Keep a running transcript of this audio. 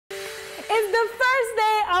It's the first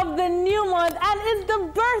day of the new month and it's the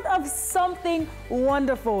birth of something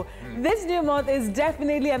wonderful. This new month is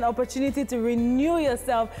definitely an opportunity to renew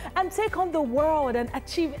yourself and take on the world and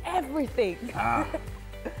achieve everything.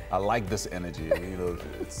 I like this energy. You know,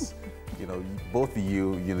 it's, you know, both of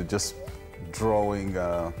you, just drawing,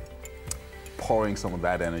 pouring some of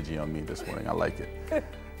that energy on me this morning. I like it.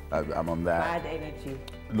 I'm on that. Bad energy.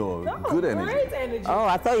 No, good energy. Great energy. Oh,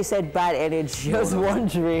 I thought you said bad energy. I was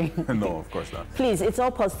wondering. No, of course not. Please, it's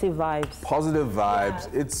all positive vibes. Positive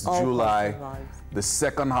vibes. Yeah. It's all July. Positive vibes. The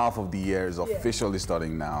second half of the year is officially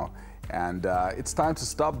starting now. And it's time to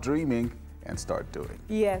stop dreaming and start doing.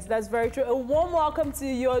 Yes, that's very true. A warm welcome to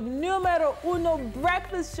your numero uno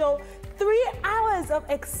breakfast show. 3 hours of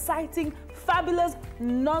exciting, fabulous,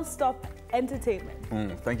 non-stop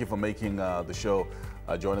entertainment. Thank you for making the show,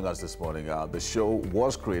 joining us this morning. The show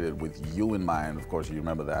was created with you in mind. Of course, you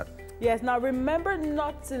remember that. Yes, now remember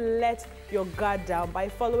not to let your guard down by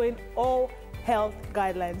following all health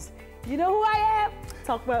guidelines. You know who I am?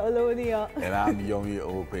 Talk about Olonia. And I'm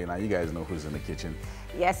Miyonse. Now you guys know who's in the kitchen.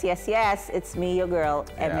 Yes, yes, yes. It's me, your girl.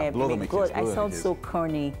 Yeah, blow them good. I sound so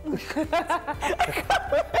corny.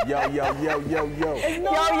 Yo. Yeah,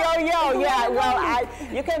 well,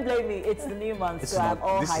 you can blame me. It's the new month, so I'm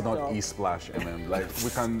all hyped up. This is not E-Splash, MM. Like, we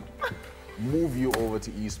can move you over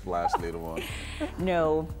to E-Splash later on.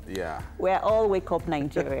 No. Yeah. We're all Wake Up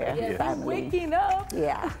Nigeria. Yes, family. Waking up.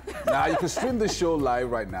 Yeah. Now, you can stream the show live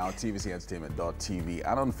right now, tvcentertainment.tv,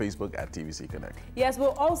 and on Facebook at TVC Connect. Yes,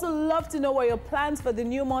 we'll also love to know what your plans for the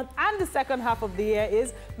new month and the second half of the year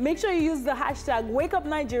is. Make sure you use the hashtag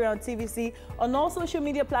 #WakeUpNigeria on TVC on all social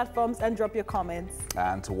media platforms and drop your comments.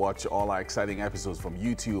 And to watch all our exciting episodes from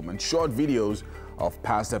YouTube and short videos of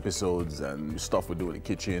past episodes and stuff we do in the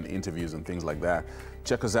kitchen, interviews and things like that,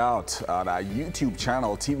 check us out on our YouTube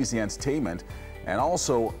channel, TVC Entertainment, and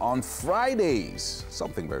also on Fridays,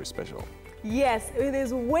 something very special. Yes, it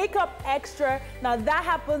is Wake Up Extra. Now that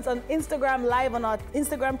happens on Instagram Live on our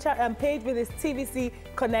Instagram page with this TVC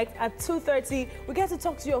Connect at 2:30. We get to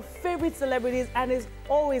talk to your favorite celebrities and it's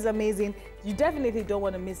always amazing. You definitely don't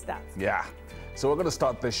want to miss that. Yeah. So we're going to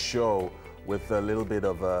start this show with a little bit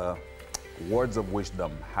of words of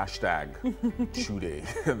wisdom, hashtag Chude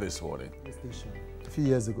this morning. A few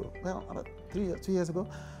years ago, well, about 2 years ago.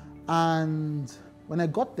 And when I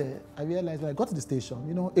got there, I realized when I got to the station,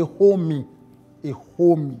 you know, a homie,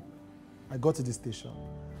 I got to the station.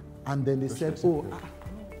 And then they said, oh.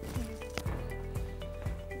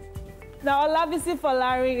 Now, Olabisi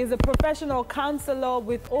Folari is a professional counselor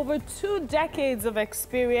with over 2 decades of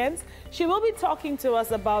experience. She will be talking to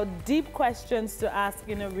us about deep questions to ask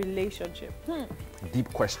in a relationship.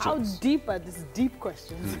 Deep questions. How deep are these deep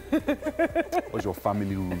questions? What's your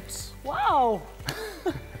family roots? Wow.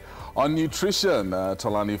 On nutrition,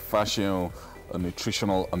 Tolani Fashion, a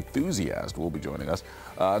nutritional enthusiast, will be joining us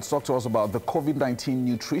to talk to us about the COVID-19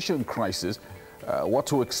 nutrition crisis, what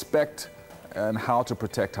to expect, and how to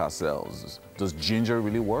protect ourselves. Does ginger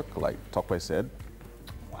really work, like Tokwe said?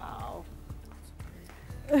 Wow.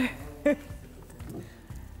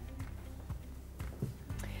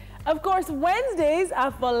 Of course, Wednesdays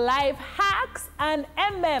are for life hacks, and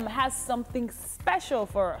MM has something special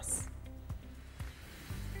for us.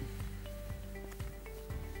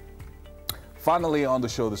 Finally, on the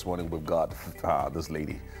show this morning, we've got this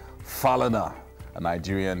lady, Falana, a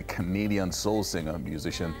Nigerian-Canadian soul singer,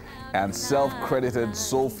 musician, and self-credited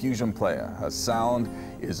soul fusion player. Her sound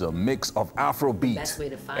is a mix of Afrobeat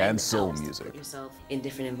and soul music. To put yourself in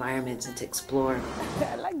different environments and to explore.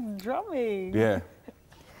 I like drumming. Yeah.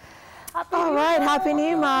 All right, Happy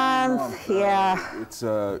New Month. Yeah.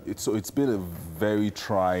 It's been a very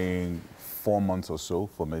trying 4 months or so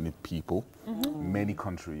for many people, many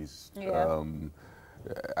countries. Yeah.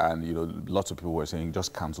 And you know, lots of people were saying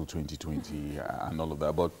just cancel 2020 and all of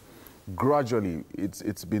that. But gradually,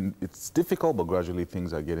 it's difficult, but gradually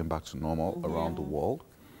things are getting back to normal around the world.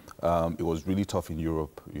 It was really tough in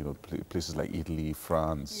Europe. You know, places like Italy,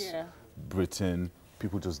 France, Britain.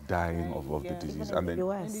 People just dying of the disease, and then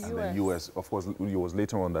the US. Of course, it was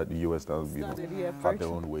later on that the US had their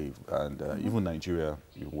own wave, and even Nigeria.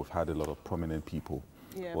 We've had a lot of prominent people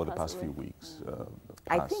over the past few weeks.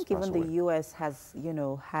 I think even the US has, you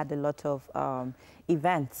know, had a lot of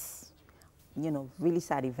events, you know, really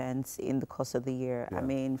sad events in the course of the year. Yeah. I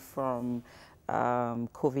mean, from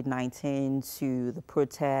COVID-19 to the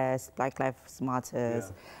protests, Black Lives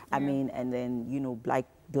Matters. I mean, and then, you know,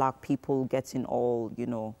 black people getting all, you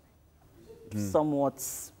know, somewhat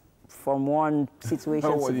from one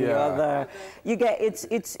situation to the other. You get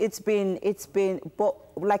it's been. But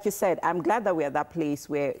like you said, I'm glad that we're at that place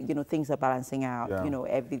where things are balancing out.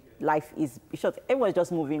 Life is short. Everyone's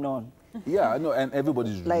just moving on. Yeah, I know, and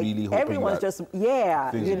everybody's really hoping everyone's that just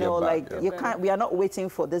you can't. We are not waiting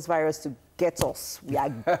for this virus to get us. We are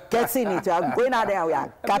getting it. We are going out there and we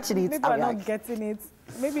are catching it. Maybe we're not getting it.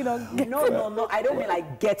 Maybe not. No. I don't mean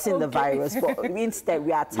like getting the virus, but instead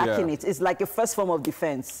we are attacking it. It's like a first form of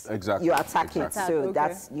defense. Exactly. You attack it. So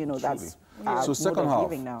that's that's. So second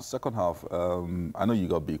half. I know you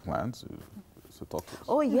got big plans. So talk to us.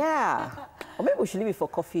 Oh yeah. Or maybe we should leave it for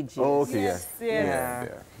coffee, G. Oh, okay. Yes.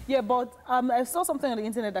 Yeah, but I saw something on the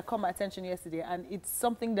internet that caught my attention yesterday, and it's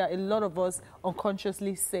something that a lot of us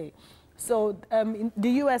unconsciously say. So in the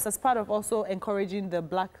US, as part of also encouraging the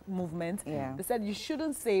black movement, they said you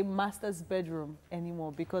shouldn't say master's bedroom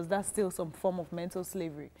anymore because that's still some form of mental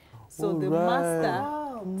slavery. So the master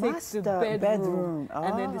takes the bedroom,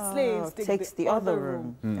 and then the slaves take the other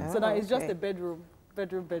room. So now it's just a bedroom.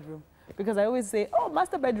 Because I always say, oh,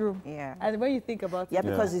 master bedroom. Yeah. And when you think about it. Yeah,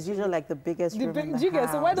 because it's usually like the biggest room in the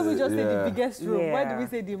house. So why don't we just say the biggest room? Yeah. Why do we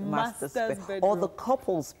say the master's bedroom? Or the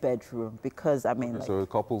couple's bedroom? Because, I mean, so a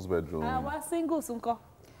couple's bedroom. We're singles, unko.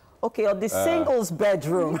 Okay, or the singles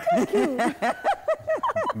bedroom.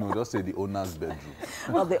 No, just say the owner's bedroom.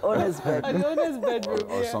 Or the owner's bedroom. The owner's bedroom,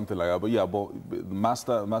 or something like that. But yeah, but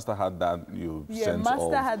master had that sense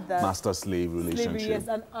of master-slave relationship. Slavery, yes,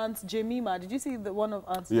 and Aunt Jemima. Did you see the one of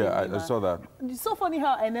Aunt Jemima? Yeah, I saw that. It's so funny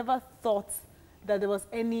how I never thought that there was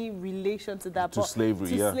any relation to that. To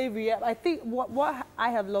slavery, slavery, yeah. I think what I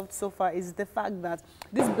have loved so far is the fact that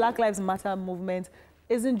this Black Lives Matter movement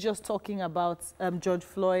isn't just talking about George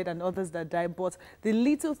Floyd and others that died, but the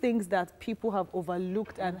little things that people have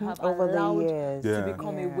overlooked and have allowed to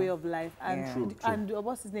become a way of life. And and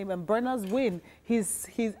what's his name? And Berners-Wynne, he's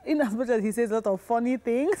in as much as he says a lot of funny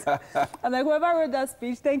things. And like whoever wrote that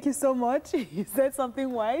speech, thank you so much. He said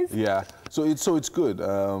something wise. Yeah. So it's good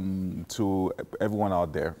to everyone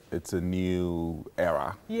out there. It's a new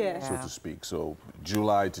era, so to speak. So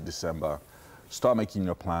July to December. Start making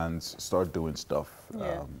your plans, start doing stuff,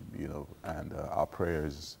 and our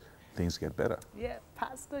prayers, things get better. Yeah,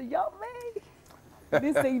 Pastor Yome.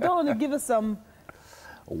 Listen, you don't want to give us some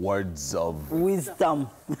words of wisdom.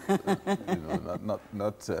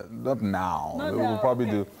 Not now. We'll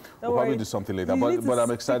probably do something later. But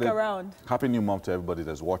I'm excited. Happy New Month to everybody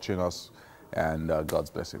that's watching us, and God's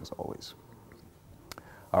blessings always.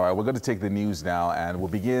 All right, we're going to take the news now, and we'll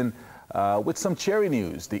begin with some cheery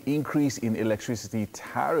news. The increase in electricity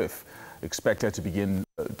tariff expected to begin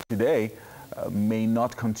today may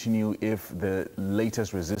not continue if the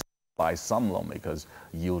latest resistance by some lawmakers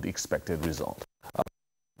yield expected results.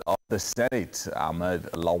 The Senate, Ahmed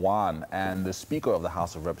Lawan, and the Speaker of the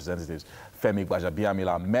House of Representatives, Femi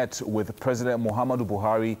Gbajabiamila, met with President Muhammadu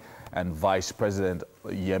Buhari and Vice President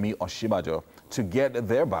Yemi Osinbajo to get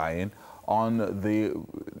their buy-in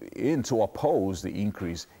to oppose the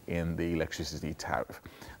increase in the electricity tariff.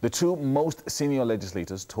 The two most senior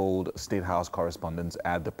legislators told State House correspondents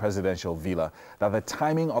at the presidential villa that the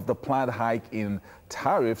timing of the planned hike in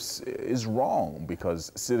tariffs is wrong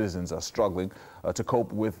because citizens are struggling to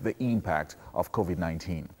cope with the impact of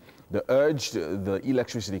COVID-19. They urged the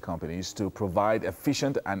electricity companies to provide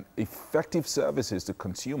efficient and effective services to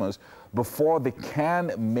consumers before they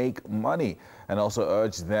can make money, and also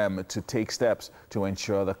urged them to take steps to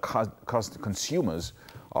ensure the consumers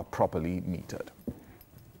are properly metered.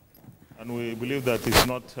 And we believe that it's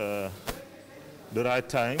not the right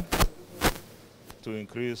time to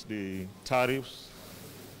increase the tariffs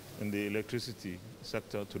in the electricity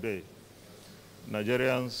sector today.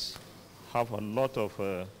 Nigerians have a lot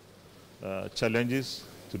of challenges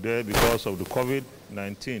today because of the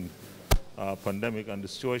COVID-19 pandemic, and the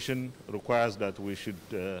situation requires that we should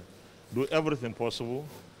do everything possible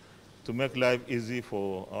to make life easy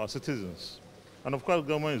for our citizens. And of course,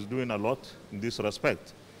 government is doing a lot in this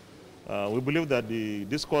respect. We believe that the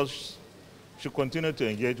discourse should continue to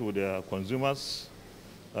engage with their consumers,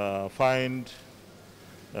 find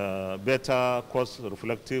better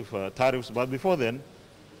cost-reflective tariffs. But before then,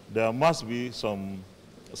 there must be some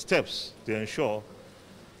steps to ensure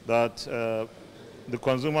that the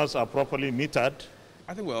consumers are properly metered.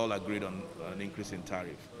 I think we're all agreed on an increase in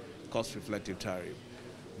tariff, cost-reflective tariff.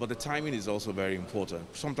 But the timing is also very important.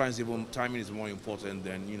 Sometimes even timing is more important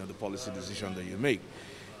than the policy decision that you make.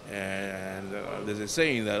 And there's a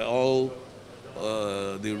saying that all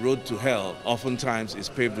the road to hell oftentimes is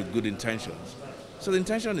paved with good intentions. So the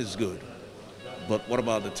intention is good, but what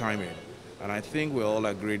about the timing? And I think we're all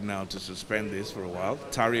agreed now to suspend this for a while,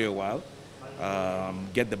 tarry a while,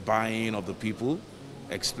 get the buy-in of the people,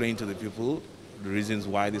 explain to the people the reasons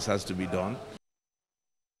why this has to be done.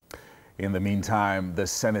 In the meantime, the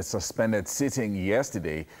Senate suspended sitting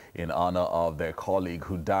yesterday in honor of their colleague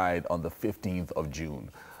who died on the 15th of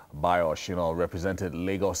June. Bayo Shino represented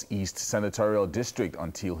Lagos East Senatorial District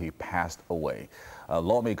until he passed away.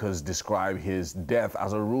 Lawmakers describe his death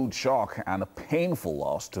as a rude shock and a painful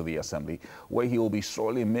loss to the Assembly, where he will be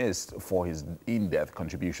sorely missed for his in-depth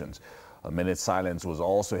contributions. A minute's silence was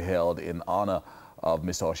also held in honor of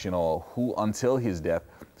Mr. Oshino, who until his death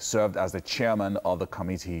served as the chairman of the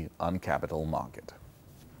Committee on Capital Market.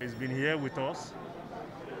 He's been here with us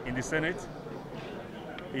in the Senate.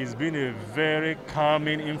 He's been a very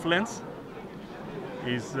calming influence.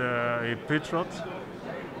 He's a patriot,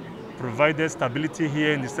 provided stability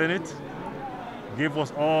here in the Senate, gave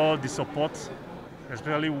us all the support,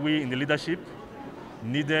 especially we in the leadership,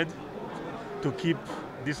 needed to keep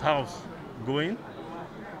this house going.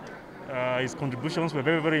 His contributions were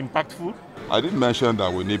very, very impactful. I did mention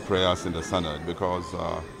that we need prayers in the Senate because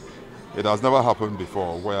it has never happened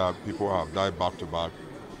before where people have died back to back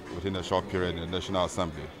within a short period in the National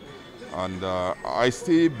Assembly. And I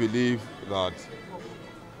still believe that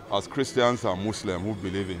as Christians and Muslims who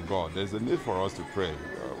believe in God, there's a need for us to pray.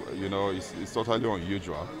 You know, it's totally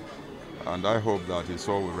unusual. And I hope that his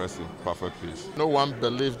soul will rest in perfect peace. No one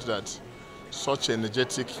believed that such an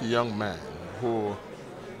energetic young man who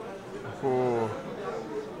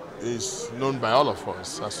is known by all of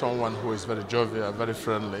us as someone who is very jovial, very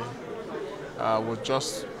friendly, would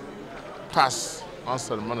just pass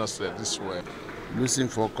unceremoniously this way. Losing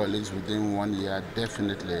 4 colleagues within 1 year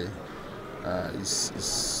definitely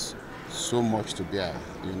is so much to bear,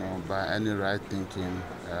 you know, by any right-thinking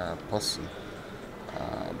person.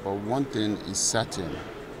 But one thing is certain: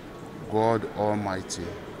 God Almighty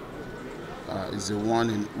is the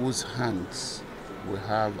one in whose hands we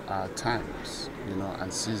have our times, you know,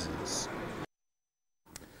 and seasons.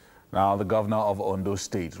 Now, the governor of Ondo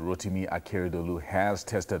State, Rotimi Akeredolu, has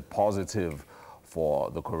tested positive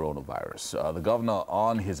for the coronavirus. The governor,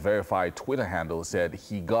 on his verified Twitter handle, said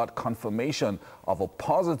he got confirmation of a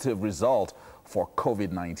positive result for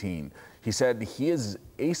COVID-19. He said he is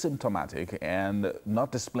asymptomatic and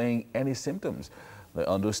not displaying any symptoms. The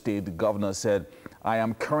Ondo State governor said, "I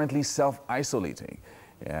am currently self-isolating,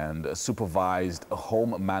 and supervised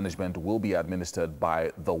home management will be administered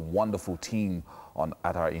by the wonderful team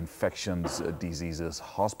at our infectious diseases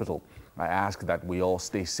hospital. I ask that we all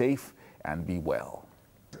stay safe and be well."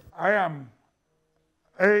 I am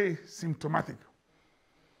asymptomatic.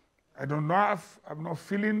 I'm not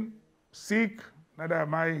feeling sick, neither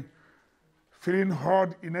am I feeling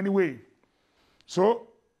hard in any way. So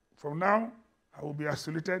from now, I will be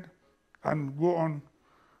isolated and go on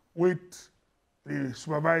with the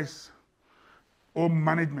supervised home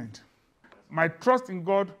management. My trust in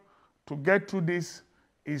God to get through this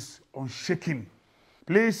is unshaken.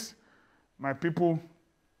 Please, my people,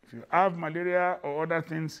 if you have malaria or other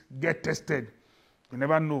things, get tested. You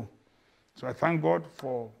never know. So I thank God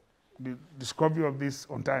for the discovery of this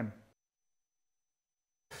on time.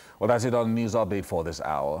 Well, that's it on News Update for this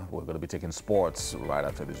hour. We're going to be taking sports right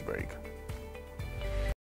after this break.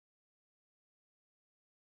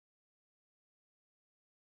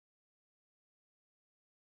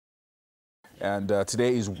 And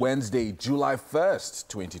today is Wednesday, July 1st,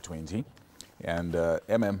 2020. And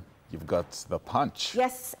you've got the Punch.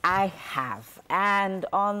 Yes, I have. And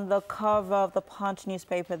on the cover of the Punch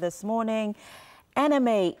newspaper this morning,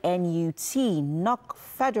 NMA and UT knock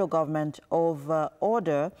federal government over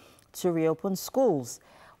order to reopen schools.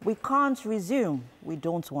 We can't resume. We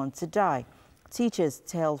don't want to die. Teachers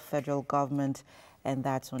tell federal government, and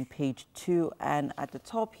that's on page 2. And at the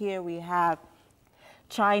top here we have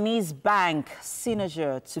Chinese bank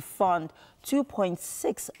signature to fund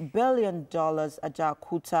 $2.6 billion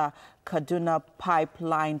Ajaokuta Kaduna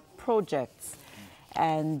pipeline projects.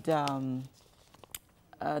 And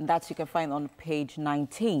that you can find on page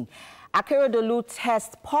 19. Akeredolu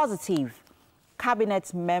tests positive.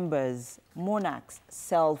 Cabinet members, monarchs,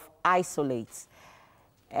 self-isolates.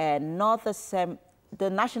 And the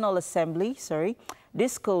National Assembly,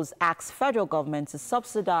 Discos asks federal government to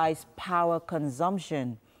subsidize power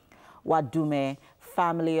consumption. Wadume,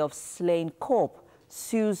 family of slain corp,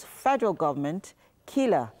 sues federal government,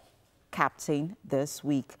 killer captain this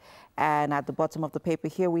week. And at the bottom of the paper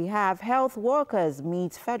here we have health workers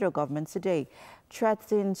meet federal government today,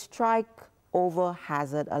 threatening strike over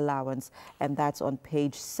hazard allowance. And that's on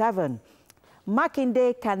page 7.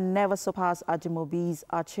 Makinde can never surpass Ajimobi's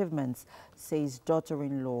achievements, says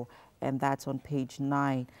daughter-in-law. and that's on page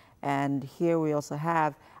 9. And here we also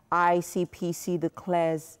have ICPC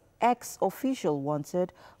declares ex-official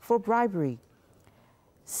wanted for bribery.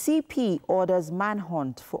 CP orders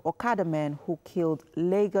manhunt for Okada men who killed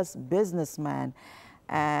Lagos businessman.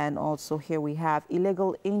 And also here we have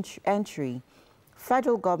illegal entry.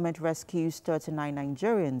 Federal government rescues 39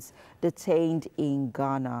 Nigerians detained in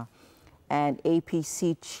Ghana. And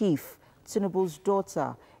APC chief Tinubu's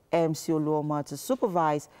daughter, MC Oluoma, to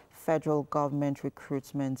supervise federal government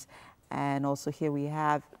recruitment. And also here we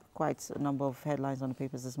have quite a number of headlines on the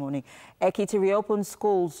papers this morning. Ekiti reopens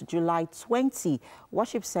schools July 20,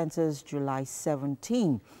 worship centers July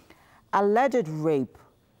 17. Alleged rape.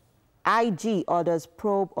 IG orders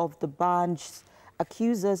probe of the bunch,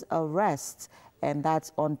 accusers arrest, and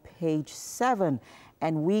that's on page 7.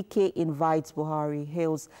 And Wike invites Buhari,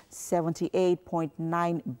 hails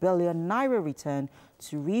 78.9 billion naira return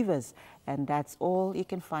to Rivers. And that's all you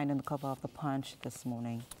can find on the cover of the Punch this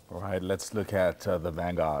morning. All right, let's look at the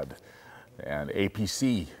Vanguard. And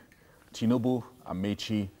APC, Tinubu,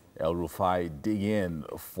 Amechi, El Rufai dig in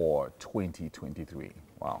for 2023.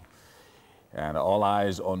 Wow. And all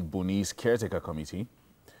eyes on Buni's caretaker committee.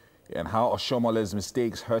 And how Oshomole's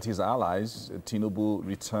mistakes hurt his allies. Tinubu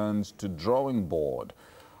returns to drawing board.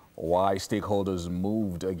 Why stakeholders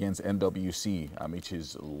moved against NWC,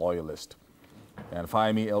 Amichi's loyalist. And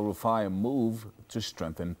Fahimi El Rufai move to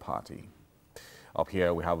strengthen party. Up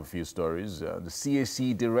here we have a few stories. The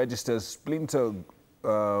CAC deregisters splinter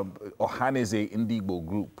Ohaneze Indigbo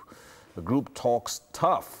group. The group talks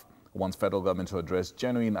tough, wants federal government to address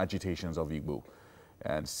genuine agitations of Igbo.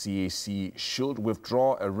 And CAC should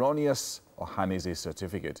withdraw erroneous Ohaneze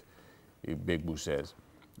certificate, Igbegbu says.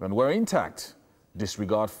 And we're intact.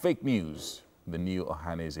 Disregard fake news, the new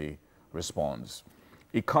Ohaneze responds.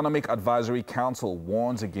 Economic Advisory Council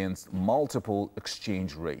warns against multiple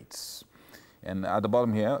exchange rates. And at the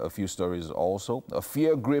bottom here, a few stories also. A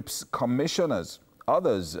fear grips commissioners,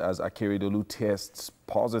 others as Akeredolu tests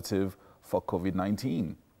positive for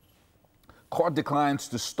COVID-19. Court declines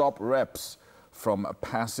to stop reps from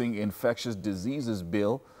passing infectious diseases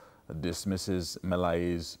bill, dismisses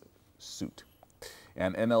Melaye's suit.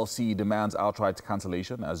 And NLC demands outright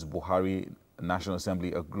cancellation as Buhari National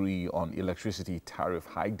Assembly agree on electricity tariff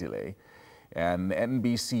hike delay. And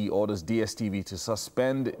NBC orders DSTV to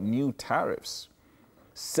suspend new tariffs.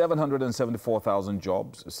 774,000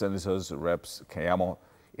 jobs, senators, reps, Kayamo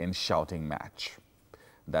in shouting match.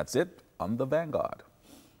 That's it on the Vanguard.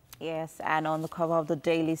 Yes, and on the cover of the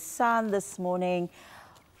Daily Sun this morning,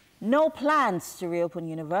 no plans to reopen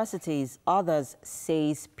universities, others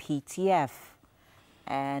says PTF.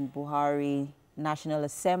 And Buhari National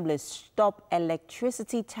Assembly stop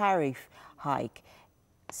electricity tariff hike.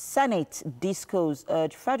 Senate discos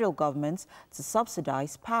urge federal governments to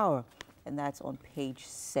subsidize power. And that's on page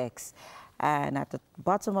 6. And at the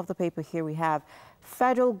bottom of the paper here we have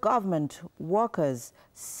federal government workers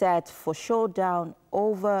set for showdown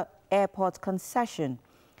over airport concession.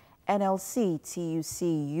 NLC,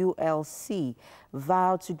 TUC, ULC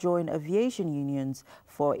vow to join aviation unions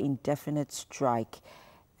for indefinite strike.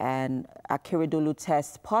 And Akeredolu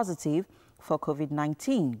tests positive for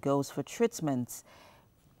COVID-19, goes for treatments.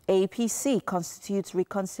 APC constitutes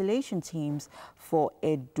reconciliation teams for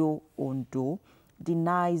Edo Ondo,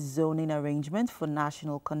 denies zoning arrangement for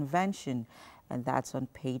national convention, and that's on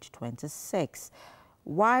page 26.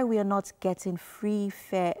 Why we are not getting free,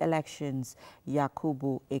 fair elections,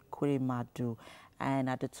 Yakubu Ekweremadu. And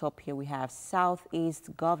at the top here we have Southeast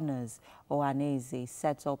Governors, Ohaneze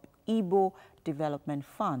sets up Igbo Development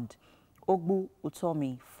Fund. Ogbu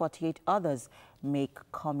Utomi, 48 others make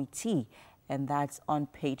committee. And that's on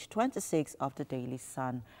page 26 of the Daily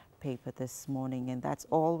Sun paper this morning. And that's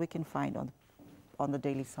all we can find on the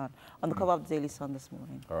Daily Sun, on the cover of the Daily Sun this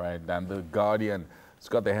morning. All right, then The Guardian, it's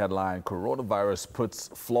got the headline, Coronavirus puts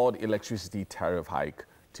flawed electricity tariff hike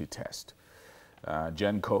to test.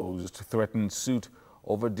 Gencos threatens suit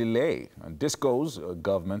over delay. And Disco's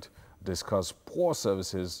government discuss poor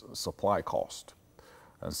services supply cost.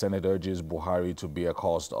 And Senate urges Buhari to bear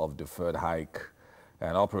cost of deferred hike.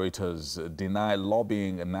 And operators deny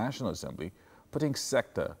lobbying a National Assembly, putting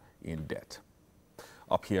sector in debt.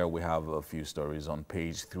 Up here we have a few stories on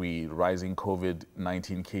page 3. Rising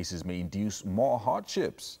COVID-19 cases may induce more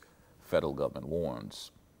hardships, federal government warns.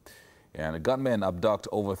 And gunmen abduct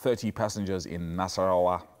over 30 passengers in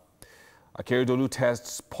Nasarawa. Akeredolu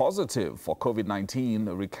tests positive for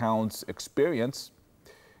COVID-19, recounts experience.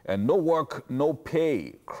 And no work, no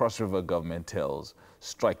pay, Cross River government tells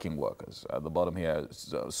striking workers. At the bottom here,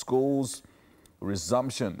 schools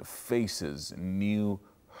resumption faces new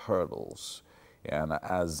hurdles. And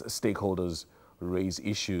as stakeholders raise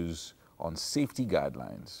issues on safety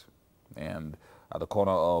guidelines. And at the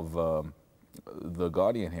corner of The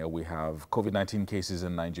Guardian here, we have COVID-19 cases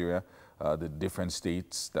in Nigeria, the different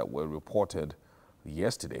states that were reported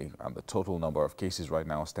yesterday, and the total number of cases right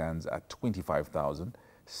now stands at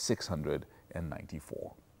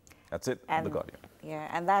 25,694. That's it on The Guardian. Yeah,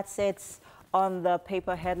 and that's it on the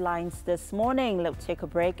paper headlines this morning. Let's take a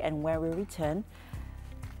break, and when we return,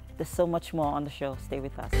 there's so much more on the show. Stay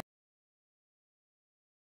with us.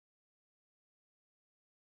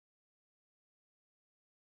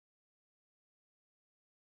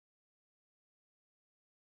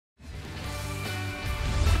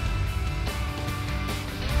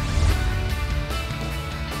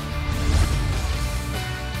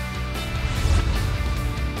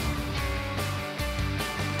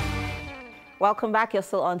 Welcome back. You're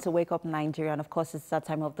still on to Wake Up Nigeria. And of course, it's that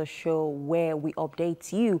time of the show where we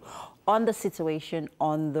update you on the situation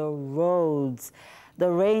on the roads.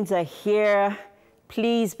 The rains are here.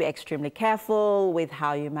 Please be extremely careful with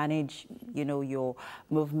how you manage, your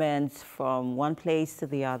movements from one place to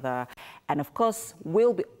the other. And of course,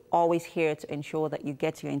 we'll be always here to ensure that you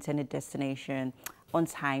get to your intended destination on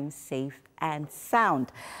time, safe and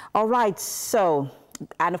sound. All right. So,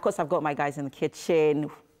 and of course, I've got my guys in the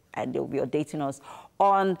kitchen, and they'll be updating us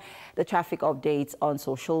on the traffic updates on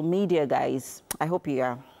social media, guys. I hope you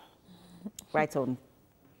are right on.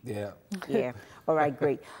 Yeah. Yeah. All right,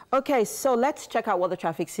 great. Okay, so let's check out what the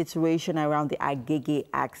traffic situation around the Agege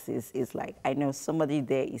axis is like. I know somebody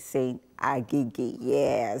there is saying Agege.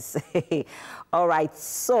 Yes. All right,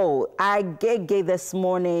 so Agege this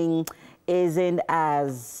morning isn't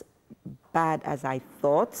as bad as I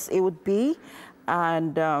thought it would be.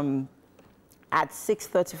 And at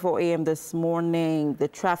 6:34 a.m. this morning, the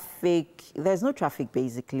traffic, there's no traffic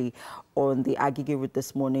basically on the Agege route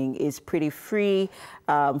this morning. Is pretty free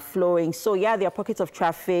flowing. So yeah, there are pockets of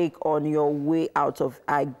traffic on your way out of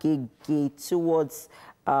Agege towards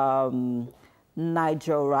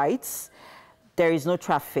Niger, right? There is no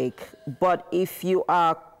traffic. But if you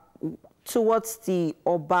are towards the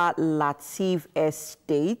Oba Latif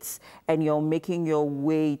Estates and you're making your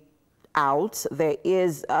way out, there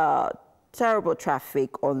is terrible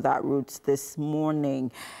traffic on that route this morning.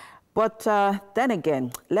 But then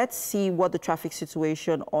again, let's see what the traffic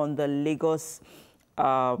situation on the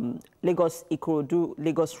Lagos-Ikorodu,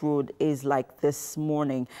 Lagos Road is like this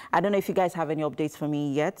morning. I don't know if you guys have any updates for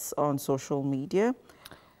me yet on social media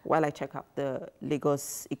while I check out the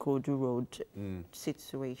Lagos-Ikorodu Road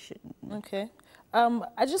situation. Okay.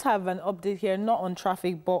 I just have an update here, not on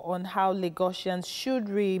traffic, but on how Lagosians should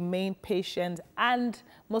remain patient and,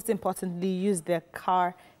 most importantly, use their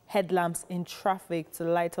car headlamps in traffic to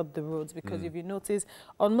light up the roads. Because if you notice,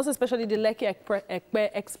 on most especially the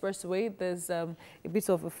Lekki-Ekpe Expressway, there's a bit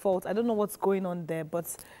of a fault. I don't know what's going on there,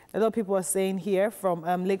 but a lot of people are saying here from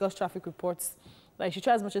Lagos traffic reports, like, you should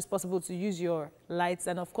try as much as possible to use your lights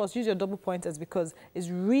and, of course, use your double pointers because it's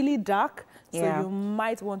really dark. Yeah. So you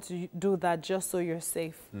might want to do that just so you're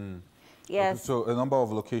safe. Yes. Okay, so a number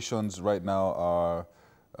of locations right now are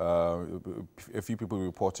a few people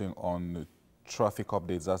reporting on traffic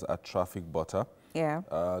updates. That's at Traffic Butter. Yeah.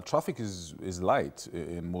 Traffic is light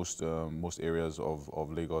in most areas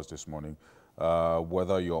of Lagos this morning.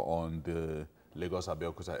 Whether you're on the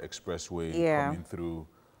Lagos-Abeokuta Expressway coming through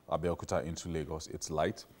Abeokuta into Lagos, it's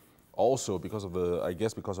light. Also, because of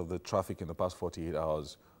the traffic in the past 48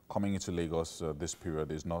 hours, coming into Lagos this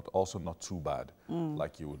period is not too bad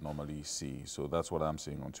like you would normally see. So that's what I'm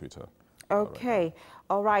seeing on Twitter. Okay.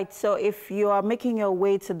 All right. So if you are making your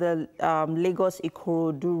way to the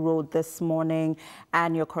Lagos-Ikorodu Road this morning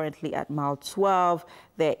and you're currently at mile 12,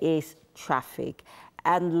 there is traffic.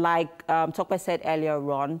 And like Tokwe said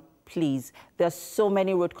earlier on, please, there's so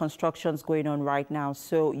many road constructions going on right now,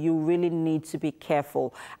 so you really need to be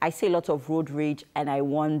careful. I see a lot of road rage, and I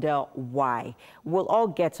wonder why. We'll all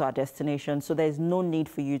get to our destination, so there's no need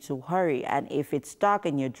for you to hurry. And if it's dark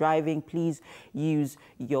and you're driving, please use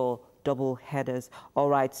your double headers. All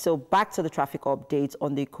right, so back to the traffic updates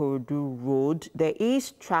on the Ikorodu Road. There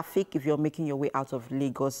is traffic if you're making your way out of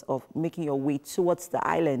Lagos, or making your way towards the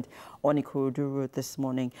island on Ikorodu Road this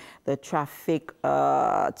morning. The traffic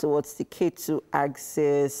towards the K2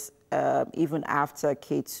 axis, even after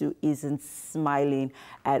K2, isn't smiling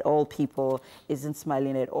at all. People isn't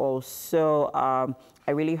smiling at all. So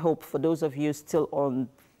I really hope for those of you still on,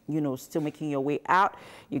 still making your way out,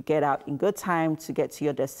 you get out in good time to get to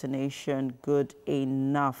your destination good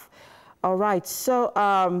enough. All right, so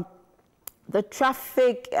The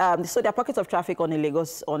traffic, so there are pockets of traffic on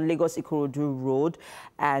Lagos Ikorodu Road,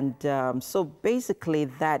 and so basically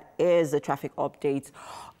that is the traffic update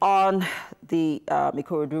on the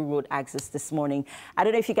Ikorodu Road axis this morning. I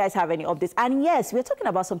don't know if you guys have any updates. And yes, we're talking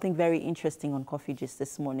about something very interesting on Coffee Gist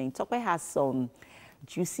this morning. Tope has some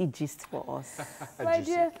juicy gist for us. My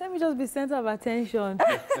dear, let me just be center of attention.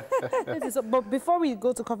 But before we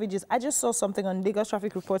go to Coffee Gist, I just saw something on Lagos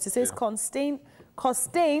traffic reports. It says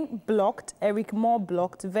Costain blocked, Eric Moore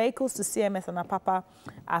blocked, vehicles to CMS and Apapa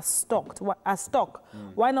are stock.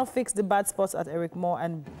 Why not fix the bad spots at Eric Moore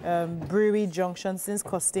and Brewery Junction since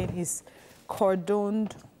Costain is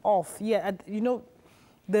cordoned off? Yeah, you know,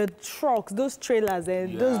 the trucks, those trailers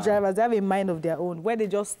and those drivers, they have a mind of their own. Where they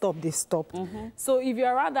just stop, they stop. So if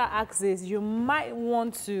you're around that axis, you might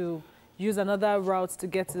want to use another route to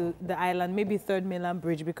get to the island, maybe 3rd Mainland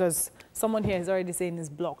Bridge, because someone here is already saying it's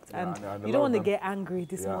blocked. And you don't want to get angry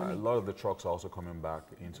this morning. A lot of the trucks are also coming back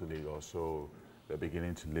into Lagos, so they're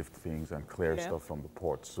beginning to lift things and clear stuff from the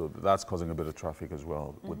port. So that's causing a bit of traffic as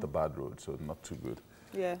well with the bad road, so not too good.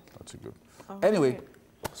 Yeah. Not too good. Anyway,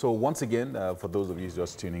 so once again, for those of you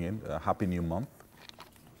just tuning in, Happy New Month.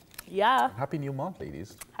 Yeah. Happy New Month,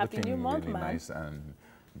 ladies. Happy New Month, really man. nice and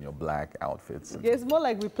black outfits. Yeah, it's more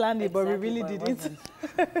like we planned it, but we really didn't.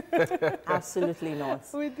 Absolutely not.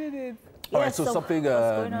 We did it. All right, so something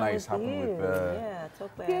nice happened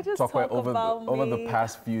with Tope over the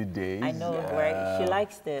past few days. I know, right? She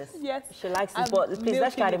likes this. Yes. She likes this, but please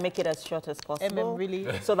let's try to make it as short as possible. Really?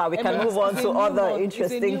 So that we can move on to other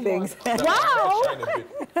interesting things. Wow!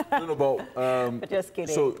 No, but just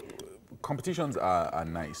kidding. So competitions are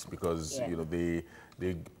nice because you know they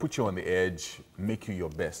put you on the edge, make you your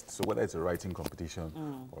best. So whether it's a writing competition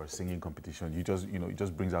or a singing competition, it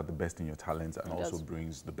just brings out the best in your talents and also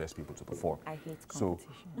brings the best people to perform. I hate competition. So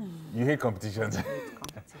you hate competitions. I hate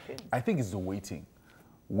competition. I think it's the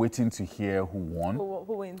waiting to hear who won. Who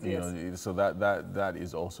wins? You know, so that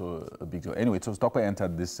is also a big deal. Anyway, so Tope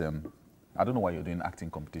entered this. I don't know why you're doing acting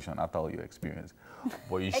competition after all your experience,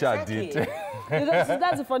 but you sure did.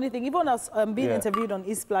 That's the funny thing. Even when I was being interviewed on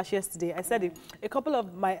eSplash yesterday, I said it. A couple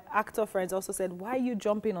of my actor friends also said, why are you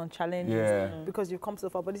jumping on challenges? Because you've come so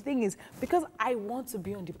far. But the thing is, because I want to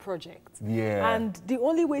be on the project. Yeah. And the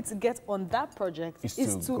only way to get on that project is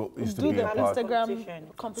to do the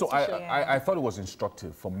Instagram competition. So I thought it was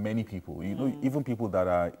instructive for many people. You know, even people that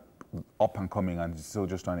are up and coming and still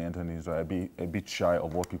just trying to enter the industry, I'd be a bit shy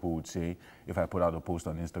of what people would say if I put out a post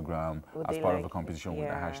on Instagram as part of a competition with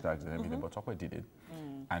the hashtags and everything. But Tope did it,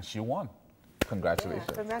 and she won. Congratulations!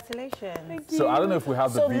 Yeah, congratulations! Thank you. So I don't know if we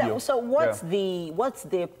have the video. So what's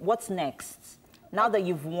next? Now that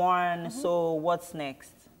you've won, so what's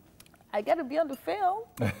next? I got to be on the film.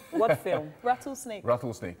 What film? Rattlesnake.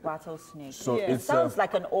 Rattlesnake. So it sounds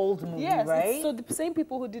like an old movie, right? So the same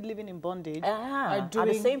people who did Living in Bondage are doing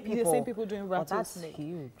the same people doing Rattlesnake. That's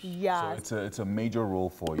huge. Yeah. So it's a major role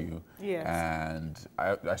for you. Yes. And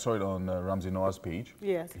I saw it on Ramsey Noah's page.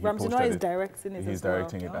 Yes. Ramsey Noah is directing it. He's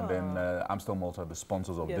directing it, and then Amstel Malta, the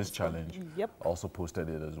sponsors of this challenge, also posted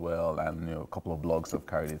it as well, and a couple of blogs have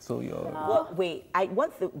carried it. So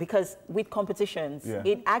because with competitions,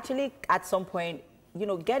 it actually at some point,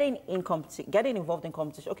 getting involved in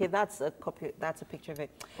competition. Okay, that's a picture of it.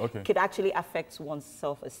 Okay, could actually affect one's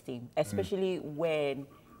self-esteem, especially when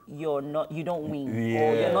you don't win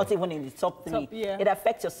or you're not even in the top 3. It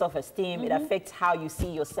affects your self-esteem. It affects how you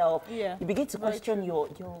see yourself. You begin to question your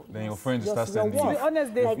friends start sending you.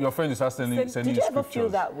 Your friends start sending you scriptures. Did you ever feel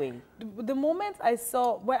that way? The moment I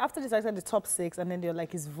saw, after this, I said the top 6, and then they're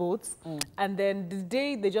like, it's votes. And then the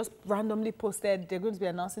day they just randomly posted, they're going to be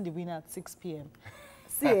announcing the winner at 6 p.m.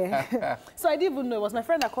 So I didn't even know. It was my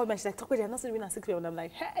friend that called me. She's like, Tope, they're announcing the winner at 6 p.m. And I'm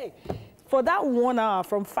like, hey. For that 1 hour,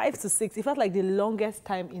 from 5 to 6, it felt like the longest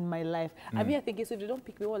time in my life. I'm here thinking, so if they don't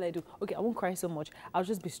pick me, what will I do? Okay, I won't cry so much. I'll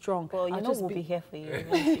just be strong. Well, we'll be here for you.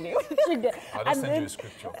 I'll just send you a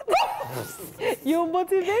scripture. You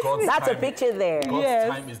motivate me. That's a picture there.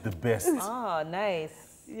 God's time is the best. Oh, nice.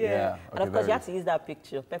 Yeah. And of course, you have to use that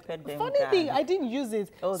picture. Funny thing, I didn't use it.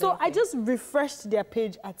 So I just refreshed their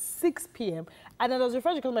page at 6 p.m. And then I was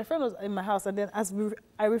refreshing because my friend was in my house. And then as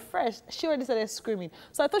I refreshed, she already started screaming.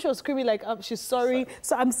 So I thought she was screaming like, she's sorry.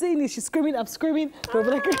 So I'm saying it, she's screaming, I'm screaming. But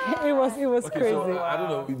like, it was crazy. So, I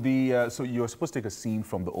don't know. So you're supposed to take a scene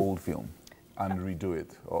from the old film and redo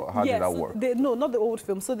it? Or how did that work? No, not the old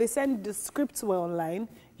film. So they send the scripts were online.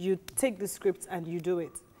 You take the script and you do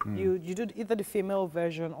it. You do either the female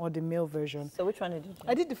version or the male version. So which one did you do?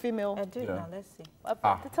 I did the female. I did now. Let's see.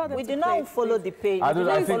 We did not follow the page. I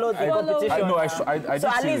follow the competition. I did so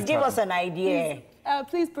at least give the us an idea. Please.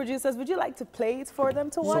 Please, producers, would you like to play it for them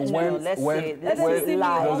to watch? So let's see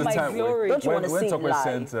live. Oh my glory. Don't you want to see it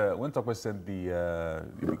live? When Tokwe sent the,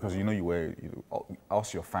 because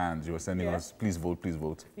us, your fans, you were sending us, please vote, please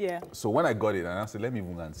vote. Yeah. So when I got it, and I said, let me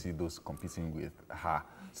even go and see those competing with her,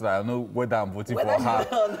 so that I know whether I'm voting for her.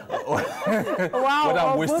 Wow. Whether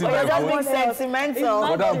I'm wasting my vote. Sentimental.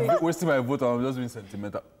 Whether I'm wasting my vote or I'm just being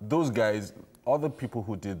sentimental. Those guys, other people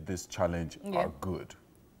who did this challenge are good.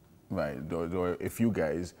 Right, there were a few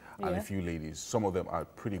guys and a few ladies. Some of them are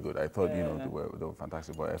pretty good. I thought, they were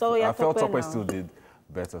fantastic. But so I felt Tokwe still did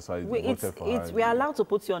better, so I voted for her. We are allowed to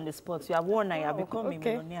put you on the spot. You have won now. You have become a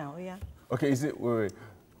millionaire. Oh, yeah. Okay, is it? Wait.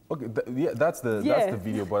 Okay, that's the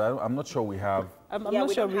video, but I'm not sure we have. I'm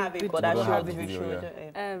not sure we have it, but I should have the video.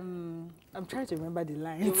 I'm trying to remember the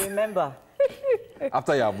lines. You remember?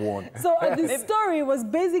 After you have won. So the story was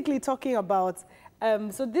basically talking about.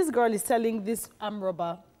 So this girl is telling this armed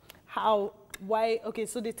robber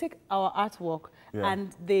so they take our artwork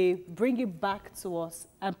and they bring it back to us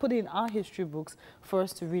and put it in our history books for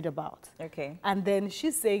us to read about. Okay. And then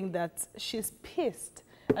she's saying that she's pissed,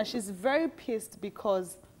 and she's very pissed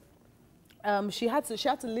because she had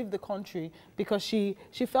to leave the country because she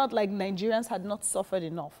felt like Nigerians had not suffered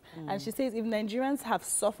enough. And she says if Nigerians have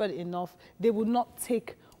suffered enough, they would not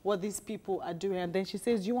take what these people are doing. And then she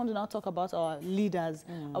says, do you want to now talk about our leaders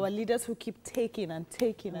who keep taking and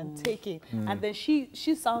taking and taking? And then she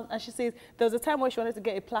says there was a time where she wanted to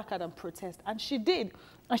get a placard and protest, and she did.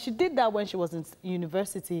 And she did that when she was in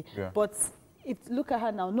university. But look at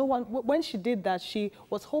her now. No one, when she did that, she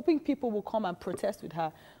was hoping people would come and protest with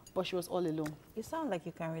her, but she was all alone. You sound like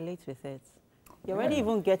you can relate with it. You're already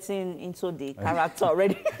even getting into the character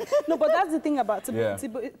already. No, but that's the thing about to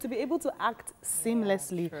be able to act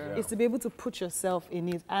seamlessly is to be able to put yourself in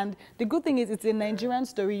it. And the good thing is it's a Nigerian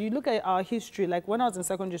story. You look at our history, like when I was in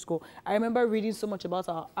secondary school, I remember reading so much about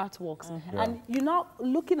our artworks. And you're now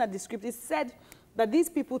looking at the script, it said that these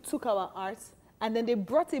people took our art and then they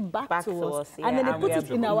brought it back to us. And then they put it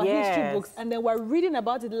in our history books, and then we're reading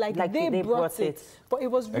about it like they brought it. But it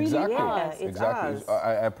was really Exactly.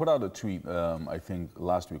 I put out a tweet, I think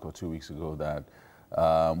last week or 2 weeks ago, that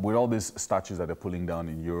with all these statues that they're pulling down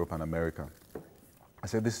in Europe and America, I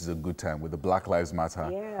said this is a good time with the Black Lives Matter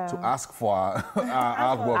to ask for our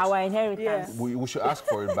artworks. Our inheritance. We should ask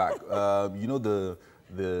for it back.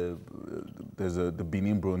 The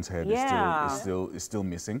Benin bronze head is still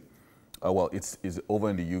missing. It's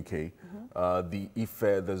over in the UK. The Ife,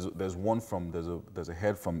 there's a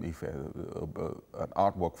head from Ife, an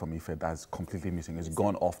artwork from Ife that's completely missing. It's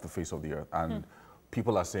gone off the face of the earth, and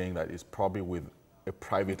people are saying that it's probably with a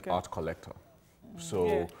private art collector.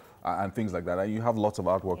 So and things like that. And you have lots of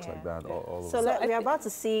artworks like that. So we're about to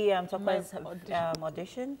see Tokwe's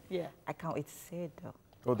audition. Yeah, I can't wait to see it though.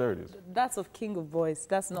 Oh, there it is. That's of King of Voice.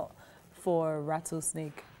 That's not for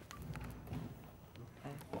Rattlesnake.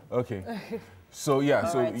 Okay. So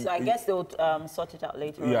so I guess they'll sort it out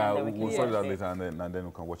later. Yeah, we'll sort it out later and then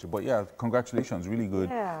we can watch it. But yeah, congratulations, really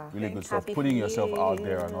good, really good stuff. Putting yourself out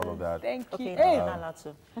there and all of that. Thank you. Okay, hey.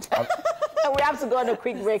 We have to go on a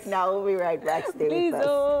quick break now. We'll be right back. Stay with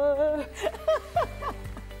us.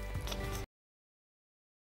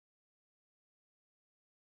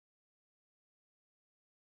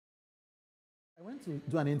 I went to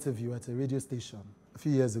do an interview at a radio station a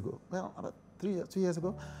few years ago. Well, about 2 years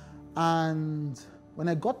ago. And when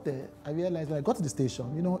I got there, I realized when I got to the station,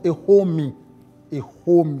 a whole me,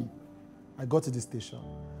 I got to the station.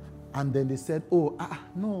 And then they said,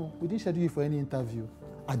 no, we didn't schedule you for any interview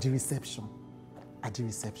at the reception,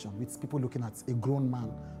 with people looking at a grown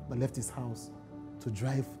man that left his house to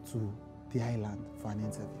drive to the island for an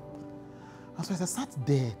interview. And so as I sat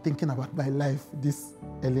there thinking about my life this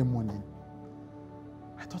early morning,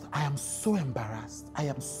 I thought, I am so embarrassed.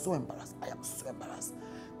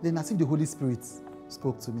 Then I think the Holy Spirit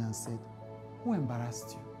spoke to me and said, who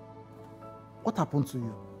embarrassed you? What happened to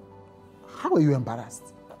you? How are you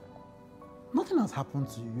embarrassed? Nothing has happened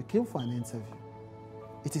to you. You came for an interview.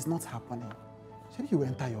 It is not happening. Maybe you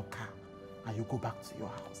enter your car and you go back to your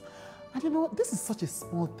house. And this is such a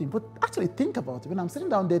small thing, but actually think about it. When I'm sitting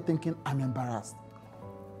down there thinking, I'm embarrassed.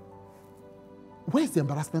 Where's the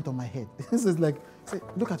embarrassment on my head? This is like, say,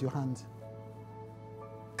 look at your hand.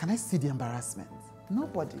 Can I see the embarrassment?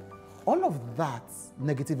 Nobody. All of that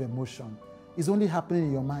negative emotion is only happening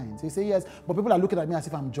in your mind. So you say, yes, but people are looking at me as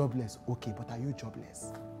if I'm jobless. Okay, but are you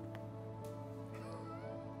jobless?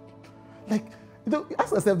 Like,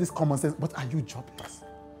 ask yourself this common sense, but are you jobless?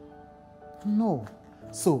 No.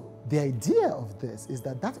 So the idea of this is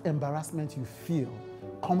that embarrassment you feel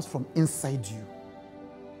comes from inside you.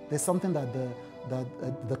 There's something that that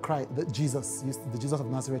the Jesus of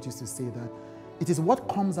Nazareth used to say that it is what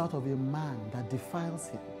comes out of a man that defiles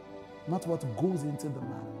him, not what goes into the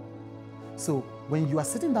man. So when you are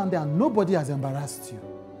sitting down there and nobody has embarrassed you,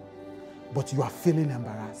 but you are feeling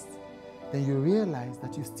embarrassed, then you realize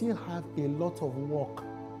that you still have a lot of work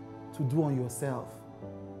to do on yourself,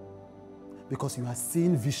 because you are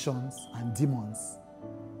seeing visions and demons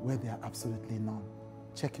where there are absolutely none.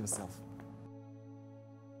 Check yourself.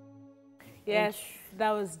 Yes,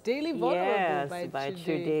 that was Daily Vulnerable by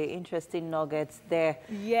Chude. Interesting nuggets there.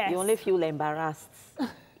 Yes. You only feel embarrassed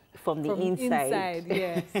from the inside.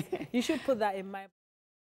 Yes. You should put that in mind.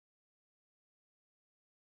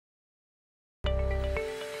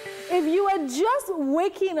 If you are just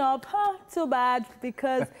waking up, too bad,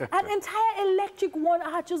 because an entire electric 1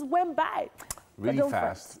 hour just went by. Really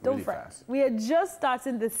fast. Don't fret. We are just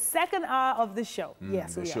starting the second hour of the show.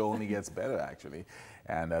 Yes, the show only gets better, actually.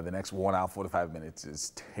 And the next 1 hour, 45 minutes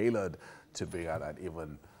is tailored to bring out that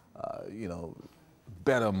even,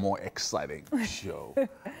 better, more exciting show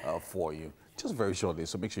for you. Just very shortly,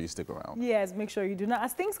 so make sure you stick around. Yes, make sure you do. Now,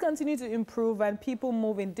 as things continue to improve and people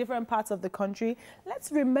move in different parts of the country,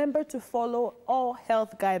 let's remember to follow all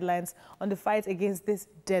health guidelines on the fight against this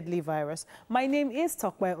deadly virus. My name is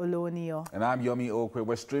Tokwe Olooniyo. And I'm Yomi Okwe.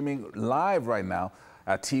 We're streaming live right now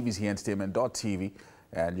at tvcentertainment.tv,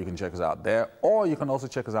 and you can check us out there, or you can also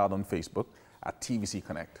check us out on Facebook at TVC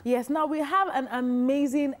Connect. Yes, now we have an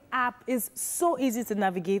amazing app. It's so easy to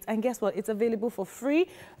navigate, and guess what? It's available for free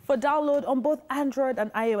for download on both Android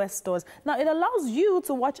and iOS stores. Now, it allows you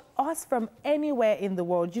to watch us from anywhere in the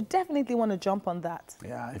world. You definitely want to jump on that.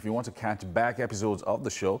 Yeah, if you want to catch back episodes of the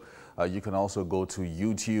show, you can also go to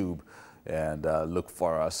YouTube and look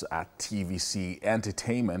for us at TVC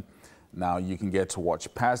Entertainment. Now, you can get to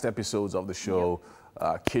watch past episodes of the show,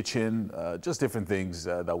 kitchen, just different things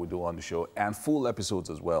that we do on the show, and full episodes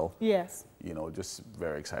as well. Yes. Just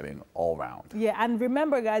very exciting all round. Yeah, and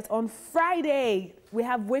remember, guys, on Friday, we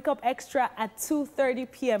have Wake Up Extra at 2:30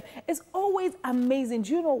 p.m. It's always amazing.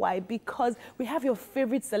 Do you know why? Because we have your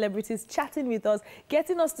favorite celebrities chatting with us,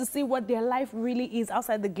 getting us to see what their life really is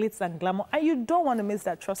outside the glitz and glamour. And you don't want to miss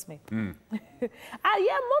that, trust me. And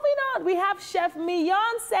yeah, moving on, we have Chef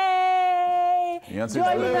Miyonse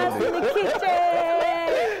joining us in the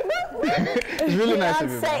kitchen. It's really nice to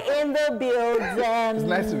be back. in the building. It's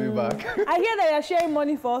nice to be back. I hear that you're sharing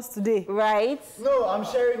money for us today. Right? No, I'm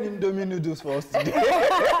sharing Indomie noodles for us today.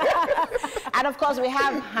 And of course, we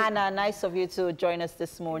have Hannah. Nice of you to join us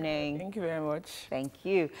this morning. Thank you very much. Thank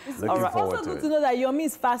you. Looking forward also to good it. to know that Yomi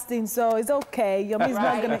is fasting, so it's okay. Yomi is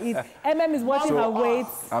not going to eat. MM is watching her weight.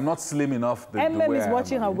 I'm not slim enough. MM is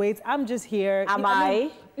watching her weight. I'm just here. Am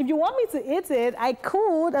I? If you want me to eat it, I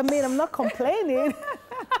could. I mean, I'm not complaining.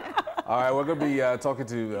 All right, we're going to be talking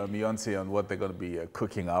to Miyonse on what they're going to be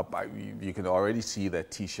cooking up. You can already see their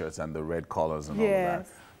T-shirts and the red collars and all of that.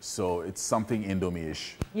 So it's something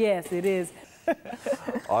Indomie-ish. Yes, it is.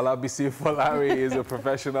 Olabisi Folari is a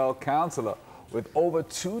professional counselor with over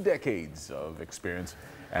 2 decades of experience,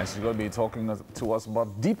 and she's going to be talking to us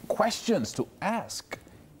about deep questions to ask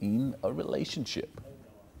in a relationship.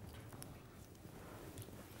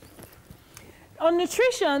 On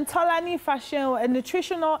nutrition, Tolani Fashion, a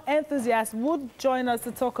nutritional enthusiast, would join us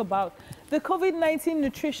to talk about the COVID-19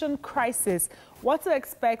 nutrition crisis, what to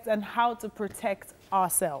expect and how to protect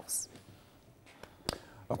ourselves.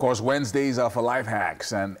 Of course, Wednesdays are for life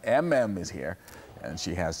hacks, and MM is here, and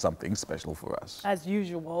she has something special for us. As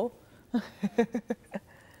usual.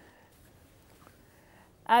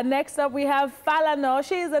 Next up, we have Falana.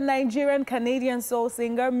 She is a Nigerian-Canadian soul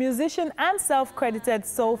singer, musician, and self-credited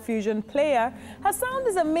soul fusion player. Her sound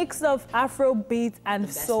is a mix of Afrobeat and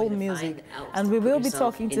soul music, and we will be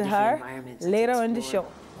talking to her later in the show.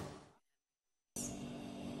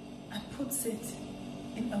 And puts it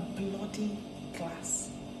in a bloody glass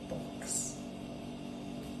box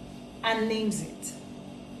and names it.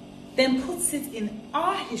 Then puts it in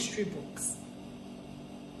our history books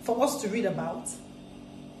for us to read about.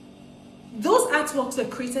 Those artworks were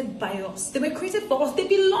created by us. They were created for us. They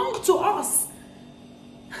belong to us.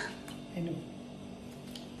 I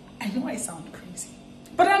know I sound crazy,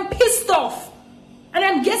 but I'm pissed off. And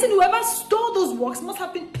I'm guessing whoever stole those works must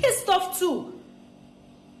have been pissed off too.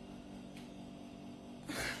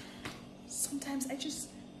 Sometimes I just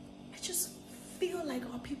feel like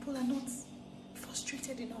our people are not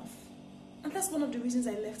frustrated enough. And that's one of the reasons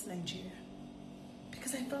I left Nigeria.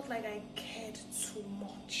 Because I felt like I cared too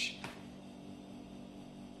much.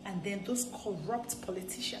 And then those corrupt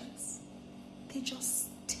politicians, they just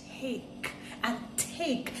take and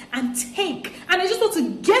take and take. And I just want to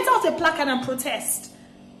get out a placard and protest.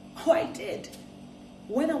 Oh, I did.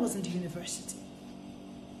 when I was in the university.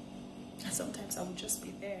 And sometimes I would just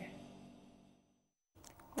be there.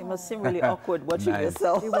 It must seem really awkward watching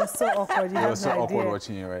yourself. It was so awkward. It was so awkward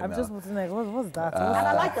watching you right now. I'm just like, what's that? And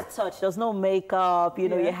I like the touch. There's no makeup. You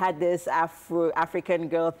know, you had this African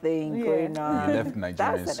girl thing going on. You left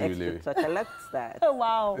Nigeria in That's an extra touch. I left that. Oh,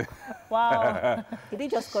 wow. Wow. Did he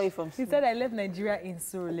just call you from? She said I left Nigeria in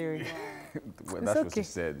Surulere. Well, that's what she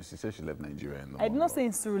said. She said she left Nigeria in the I did not say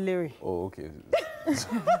in Surulere. Oh, okay.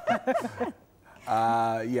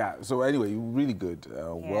 Yeah, so anyway, really good.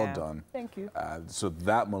 Well done. Thank you. So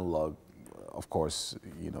that monologue, of course,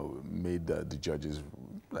 you know, made the judges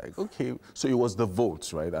like, okay. So it was the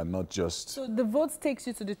votes, right? And not just... So the votes takes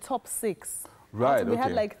you to the top 6. Right, We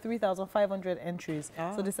had like 3,500 entries.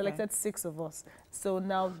 So they selected 6 of us. So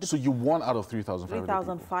now... So you won out of 3,500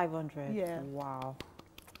 3,500. Yeah. Wow.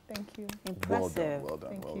 Thank you. Impressive. Well done.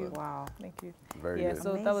 Thank Well you. done. Wow. Thank you. Very yeah, good.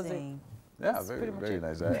 so that was it. Yeah, That's very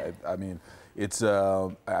nice. I mean, it's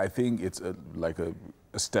I think it's like a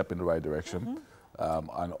step in the right direction,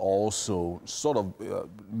 and also sort of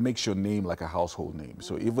makes your name like a household name.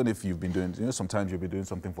 So even if you've been doing, you know, sometimes you've been doing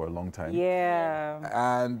something for a long time.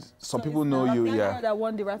 Yeah. And some people know you. That Yeah. girl that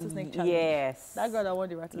won the Rattlesnake Challenge. Yes. That girl that won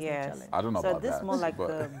the Rattlesnake Challenge. I don't know about that. So this is more like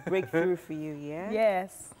the breakthrough for you, yeah?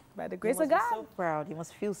 Yes. By the grace of God. You must be so proud. You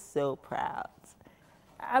must feel so proud.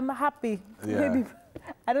 I'm happy. Yeah. Maybe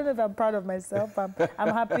I don't know if I'm proud of myself. I'm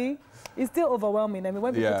happy. It's still overwhelming. I mean,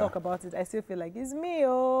 when people talk about it, I still feel like it's me.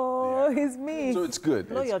 It's me. So it's good.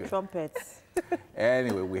 Blow your trumpets.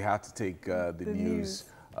 Anyway, we have to take the news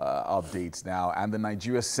updates now. And the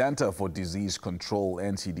Nigeria Center for Disease Control,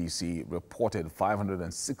 NCDC, reported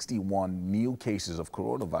 561 new cases of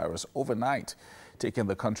coronavirus overnight, taking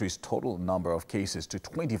the country's total number of cases to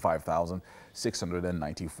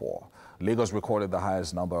 25,694. Lagos recorded the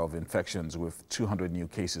highest number of infections with 200 new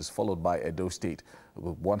cases, followed by Edo State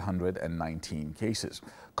with 119 cases.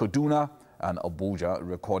 Kaduna and Abuja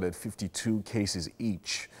recorded 52 cases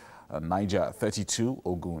each. Niger 32,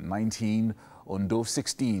 Ogun 19, Ondo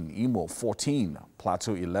 16, Imo 14,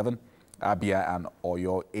 Plateau 11, Abia and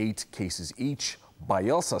Oyo 8 cases each,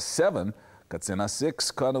 Bayelsa 7, Katsina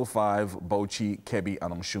 6, Kano 5, Bauchi, Kebbi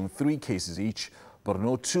and Osun 3 cases each,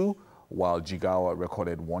 Borno 2, while Jigawa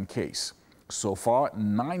recorded 1 case. So far,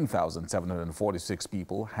 9,746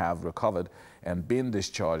 people have recovered and been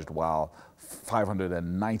discharged, while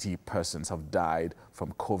 590 persons have died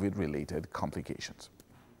from COVID-related complications.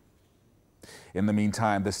 In the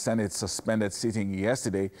meantime, the Senate suspended sitting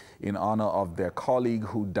yesterday in honor of their colleague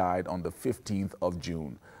who died on the 15th of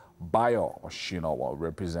June. Bayo Oshinowo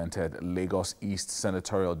represented Lagos East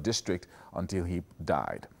Senatorial District until he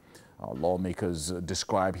died. Lawmakers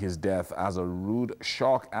describe his death as a rude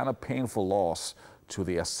shock and a painful loss to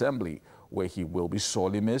the Assembly, where he will be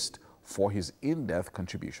sorely missed for his in-depth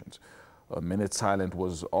contributions. A minute silent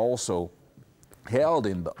was also held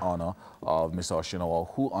in the honor of Mr. Oshinowo,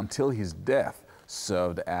 who until his death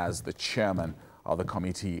served as the chairman of the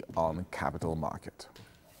Committee on Capital Market.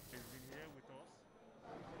 He's been here with us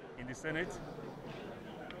in the Senate.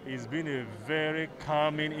 He's been a very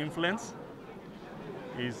calming influence.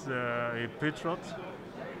 He's a patriot,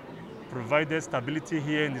 provided stability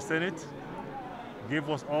here in the Senate, gave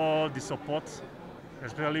us all the support,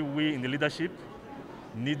 especially we in the leadership,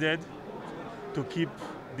 needed to keep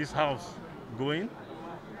this house going.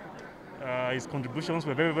 His contributions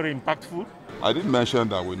were very, very impactful. I did mention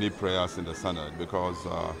that we need prayers in the Senate because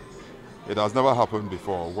it has never happened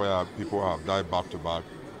before where people have died back to back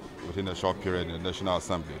within a short period in the National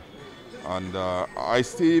Assembly. And I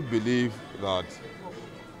still believe that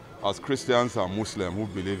as Christians and Muslims who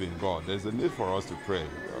believe in God, there's a need for us to pray.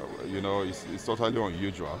 You know, it's totally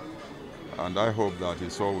unusual. And I hope that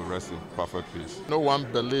his soul will rest in perfect peace. No one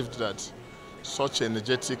believed that such an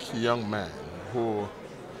energetic young man who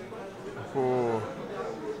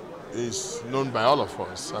is known by all of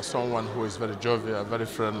us as someone who is very jovial, very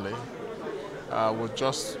friendly, would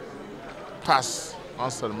just pass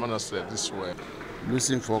unceremoniously this way.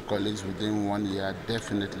 Losing 4 colleagues within 1 year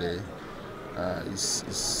definitely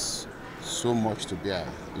is so much to bear,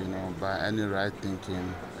 you know, by any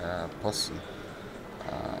right-thinking person.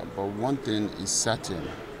 But one thing is certain: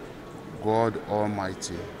 God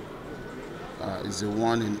Almighty is the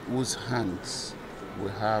one in whose hands we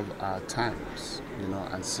have our times, you know,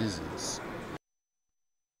 and seasons.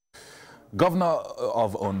 Governor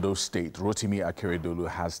of Ondo State, Rotimi Akeredolu,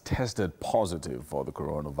 has tested positive for the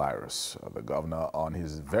coronavirus. The governor, on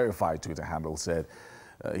his verified Twitter handle, said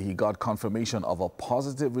he got confirmation of a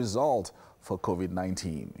positive result for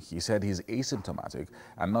COVID-19. He said he's asymptomatic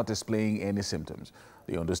and not displaying any symptoms.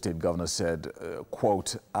 The Ondo State governor said,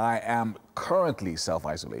 quote, "I am currently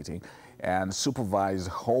self-isolating and supervised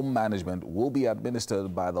home management will be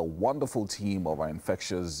administered by the wonderful team of our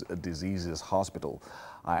infectious diseases hospital.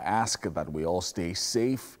 I ask that we all stay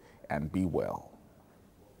safe and be well."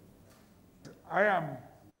 I am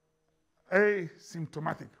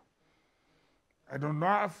asymptomatic. I don't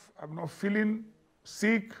know if I'm not feeling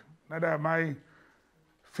sick, neither am I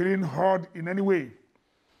feeling hard in any way.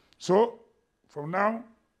 So from now,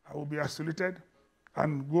 I will be isolated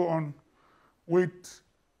and go on with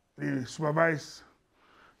the supervised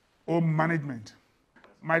home management.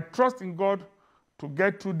 My trust in God to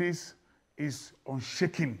get through this is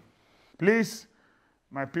unshaken. Please,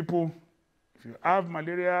 my people, if you have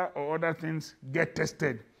malaria or other things, get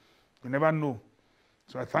tested. You never know.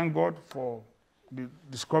 So I thank God for the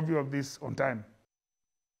discovery of this on time.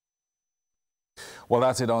 Well,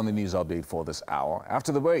 that's it on the news update for this hour.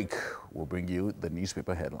 After the break, we'll bring you the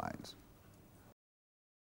newspaper headlines.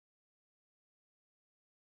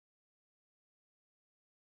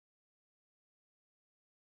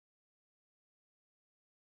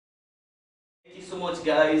 Thank you so much,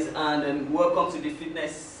 guys, and welcome to the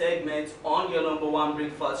fitness segment on your #1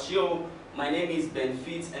 breakfast show. My name is Ben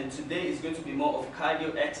Fit, and today is going to be more of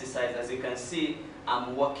cardio exercise. As you can see,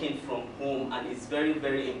 I'm working from home, and it's very,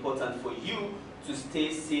 very important for you to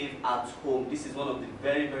stay safe at home. This is one of the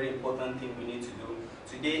very, very important things we need to do.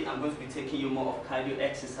 Today, I'm going to be taking you more of cardio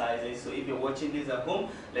exercises. So if you're watching this at home,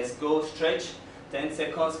 let's go. Stretch, 10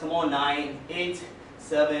 seconds. Come on, 9, 8,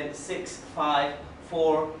 7, 6, 5,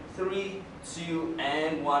 4, 3, 2,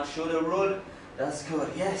 and 1. Shoulder roll. That's good.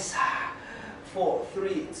 Yes. 4,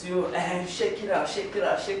 3, 2, and shake it out, shake it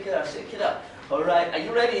out, shake it out, shake it out. All right, are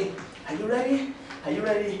you ready? Are you ready? Are you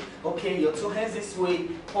ready? Okay, your 2 hands this way.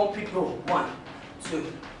 Pump it, go. 1, 2,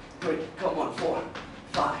 3. Come on. 4,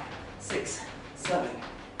 5, 6, 7,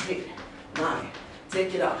 8, 9.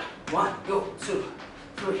 Take it out. 1, go. 2,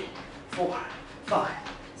 3, 4, 5,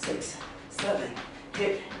 6, 7,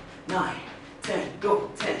 8, 9, 10.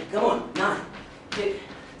 Go. 10. Come on. 9, 8,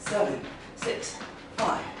 7, 6,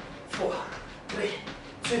 5, 4, 3,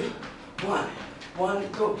 2, 1.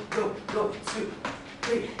 1, go, go, go. 2,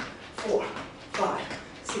 3, 4, 5,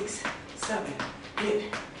 6, 7,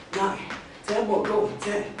 8, 9, 10 more. Go.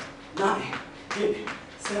 10, 9, 8,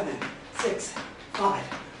 7, 6, 5,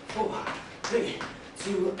 4, 3,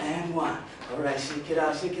 2, and 1. All right, shake it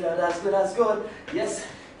out, shake it out. That's good, that's good. Yes,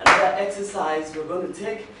 another exercise we're going to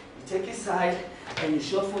take. You take it side and you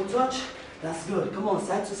shuffle touch. That's good. Come on,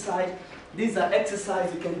 side to side. These are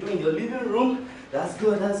exercises you can do in your living room. That's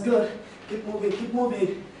good, that's good. Keep moving, keep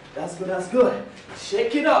moving. That's good, that's good.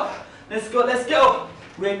 Shake it up. Let's go, let's go.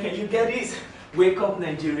 Where can you get this? Wake up,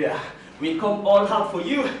 Nigeria. We come all out for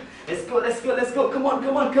you. Let's go, let's go, let's go. Come on,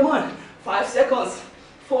 come on, come on. 5 seconds.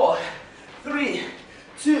 4, 3,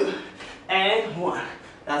 2, and 1.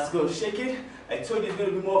 That's good. Shake it. I told you it's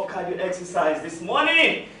going to be more of cardio exercise this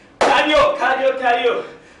morning. Cardio, cardio, cardio.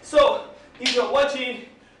 So, if you're watching,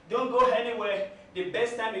 don't go anywhere. The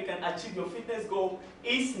best time you can achieve your fitness goal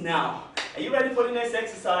is now. Are you ready for the next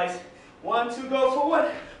exercise? 1, 2, go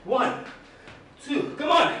forward. 1, 2, come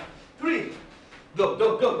on. 3, go,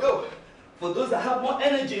 go, go, go. For those that have more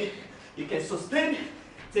energy, you can suspend,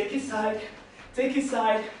 take it side, take it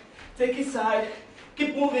side, take it side.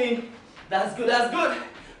 Keep moving. That's good, that's good.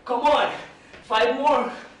 Come on. 5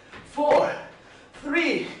 more. 4,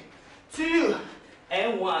 3, 2,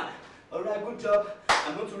 and 1. All right, good job.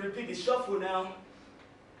 I'm going to repeat the shuffle now.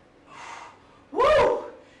 Woo!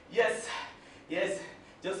 Yes, yes.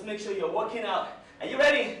 Just make sure you're working out. Are you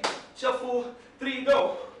ready? Shuffle, 3,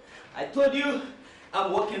 go. I told you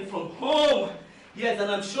I'm working from home. Yes, and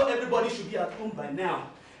I'm sure everybody should be at home by now.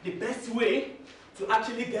 The best way to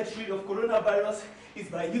actually get rid of coronavirus is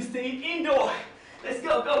by you staying indoor. Let's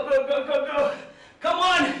go, go, go, go, go, go. Come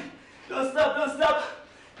on. Don't stop, don't stop.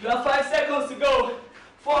 You have 5 seconds to go.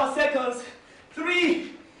 4 seconds.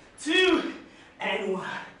 3, 2, and 1.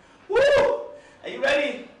 Woo! Are you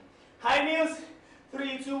ready? High knees.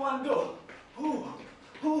 3, 2, 1, go. Ooh,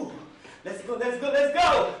 ooh. Let's go, let's go, let's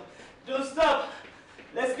go. Don't stop.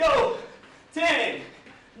 Let's go. 10,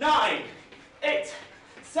 9, 8,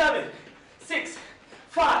 7, 6,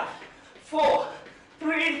 5, 4,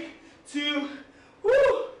 3, 2, woo!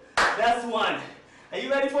 That's 1. Are you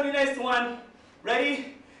ready for the next one?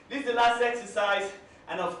 Ready? This is the last exercise,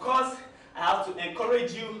 and of course, I have to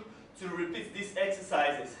encourage you to repeat these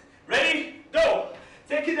exercises. Ready? Go!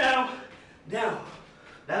 Take it down, down.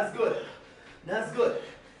 That's good. That's good.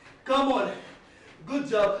 Come on. Good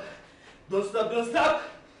job. Don't stop, don't stop.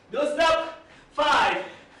 Don't stop. 5,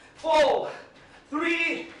 4,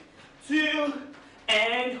 3, 2,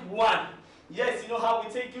 and 1. Yes, you know how we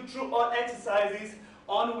take you through all exercises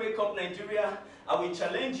on Wake Up Nigeria. I will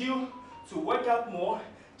challenge you to work out more,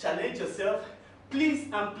 challenge yourself. Please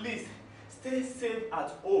and please stay safe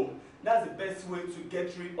at home. That's the best way to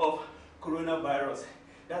get rid of coronavirus.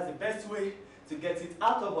 That's the best way to get it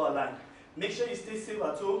out of our land. Make sure you stay safe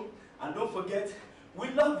at home, and don't forget, we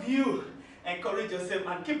love you. Encourage yourself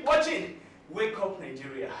and keep watching Wake Up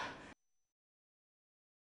Nigeria.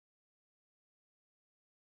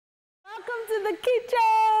 Welcome to the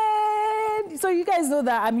kitchen. So you guys know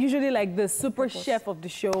that I'm usually like the super chef of the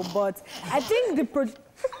show, but I think the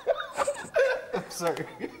I'm sorry.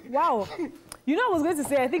 Wow. You know, I was going to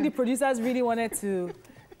say, I think the producers really wanted to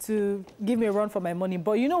give me a run for my money.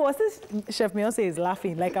 But you know what? Since Chef Miyonse is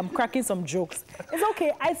laughing, like I'm cracking some jokes, it's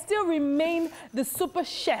okay. I still remain the super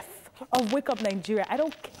chef of Wake Up Nigeria. I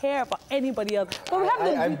don't care about anybody else. But we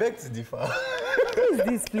have I beg to differ. Who is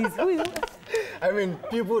this, please? Who is? I mean,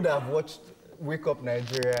 people that have watched Wake Up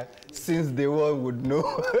Nigeria since day one would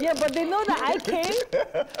know. Yeah, but they know that I came.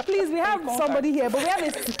 Please, we have somebody here, but we have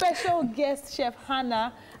a special guest, Chef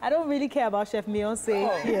Hannah. I don't really care about Chef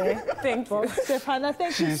Miyonse here. Thank you. Chef Hannah,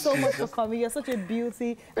 thank you so much for coming. You're such a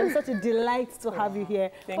beauty and such a delight to have you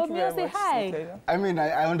here. Thank you very Miyonse, much. hi. I mean,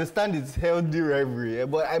 I understand it's healthy rivalry,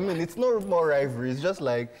 but I mean, it's not more rivalry. It's just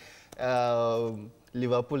like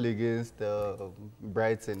Liverpool against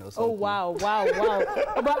Brighton or something. Oh, wow, wow, wow.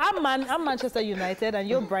 But I'm Manchester United and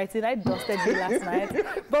you're Brighton. I dusted you last night.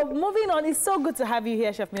 But moving on, it's so good to have you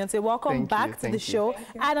here, Chef Miyonse. Welcome back to the show.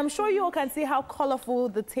 And I'm sure you all can see how colorful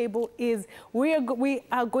the table is. We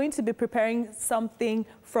are going to be preparing something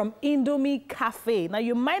from Indomie Cafe. Now,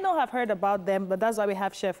 you might not have heard about them, but that's why we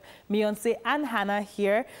have Chef Miyonse and Hannah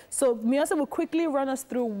here. So Miyonse will quickly run us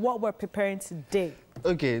through what we're preparing today.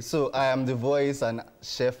 Okay, so I am the voice and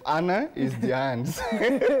Chef Anna is the hands.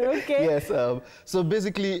 Okay. Yes, so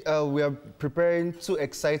basically we are preparing 2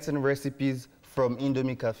 exciting recipes from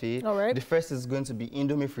Indomie Cafe. All right. The first is going to be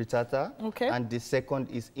Indomie Frittata. Okay. And the second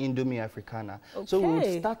is Indomie Africana. Okay. So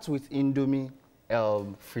we'll start with Indomie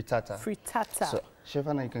Frittata. Frittata. So, Chef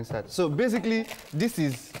Anna, you can start. So basically, this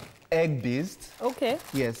is egg-based. Okay.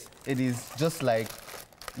 Yes, it is just like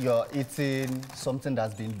you're eating something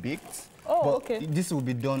that's been baked. Oh, but okay. This will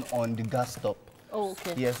be done on the gas stove. Oh,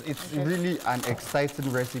 okay. Yes, it's really an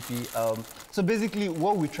exciting recipe. So basically,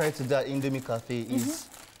 what we try to do at Indomie Cafe is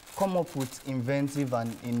come up with inventive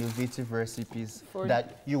and innovative recipes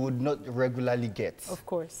that you would not regularly get. Of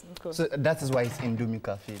course, of course. So that is why it's Indomie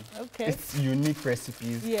Cafe. Okay. It's unique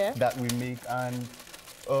recipes that we make. And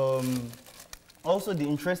also the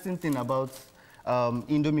interesting thing about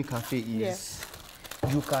Indomie Cafe is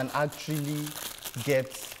you can actually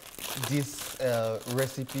get these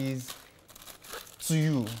recipes to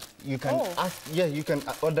you. You can ask, you can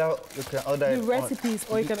order the recipes,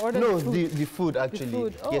 or you can order the food. the food actually. The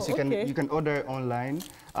food. Oh, yes, you can order it online.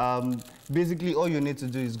 Basically, all you need to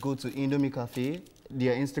do is go to Indomie Cafe,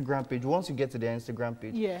 their Instagram page. Once you get to their Instagram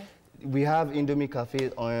page, we have Indomie Cafe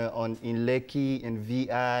in Lekki, in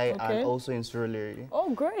VI, and also in Surulere.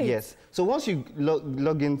 Oh, great. Yes. So once you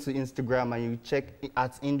log into Instagram and you check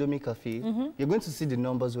at Indomie Cafe, you're going to see the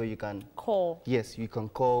numbers where you can call. Yes, you can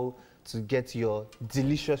call to get your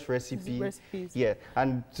delicious recipes. Yeah.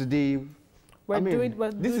 And today,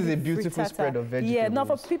 this is a beautiful spread of vegetables. Yeah, now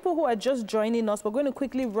for people who are just joining us, we're going to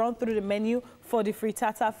quickly run through the menu for the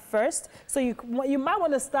frittata first. So you might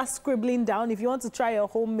want to start scribbling down if you want to try a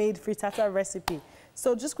homemade frittata recipe.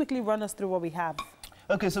 So just quickly run us through what we have.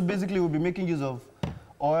 Okay, so basically we'll be making use of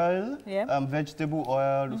oil, vegetable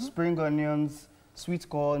oil, spring onions, sweet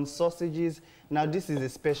corn, sausages. Now this is a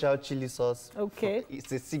special chili sauce. Okay.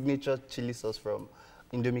 It's a signature chili sauce from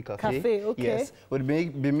Indomie Cafe. Okay. Yes, we'll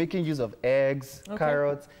be making use of eggs,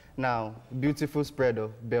 carrots. Now, beautiful spread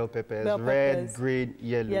of bell peppers, red, green,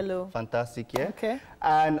 yellow. Fantastic, yeah? Okay.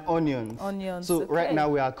 And onions. So right now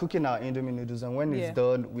we are cooking our Indomie noodles, and when it's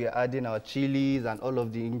done, we are adding our chilies and all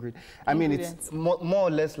of the ingredients. I mean, it's more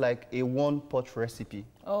or less like a one-pot recipe.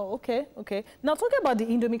 Oh, okay. Now, talking about the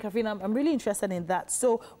Indomie Cafe, I'm really interested in that.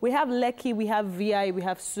 So we have Lekki, we have VI, we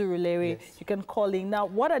have Surulere. You can call in. Now,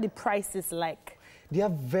 what are the prices like? They are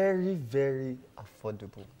very, very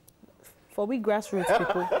affordable. For we grassroots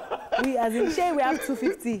people, as in share, we have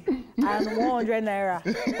 250 and 100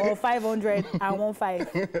 naira, or 500 and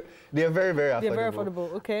 15. They are very, very affordable. They're very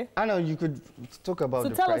affordable, okay. I know you could talk about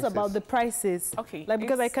the prices. So tell us about the prices. Okay. Like,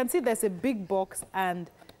 because I can see there's a big box and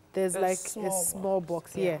there's like a small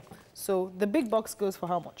box here. So the big box goes for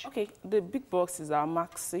how much? Okay, the big box is our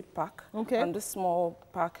maxi pack. Okay. And the small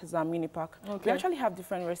pack is our mini pack. Okay. We actually have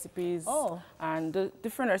different recipes. Oh. And the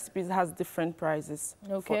different recipes has different prices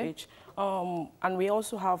for Okay. each. And we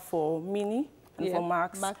also have for mini and for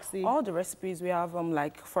maxi. All the recipes we have,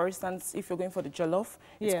 like, for instance, if you're going for the jollof,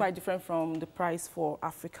 it's quite different from the price for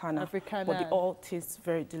Africana. Africana. But they all taste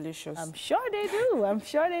very delicious. I'm sure they do. I'm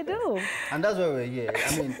sure they do. And that's why we're here.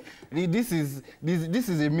 I mean, this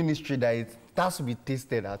is a ministry that it has to be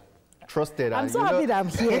tasted at, trusted. I'm so happy that I'm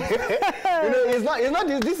here.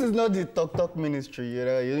 This is not the talk ministry.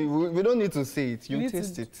 We don't need to say it. You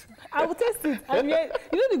taste it. I will taste it. And you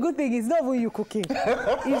know the good thing is not even you cooking.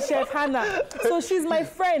 It's Chef Hannah. So she's my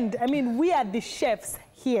friend. I mean, we are the chefs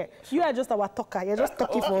here. You are just our talker. You're just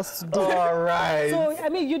talking for us to do. All right. So I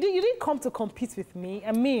mean, you didn't come to compete with me.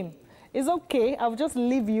 I mean, it's okay. I'll just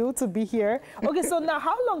leave you to be here. Okay, so now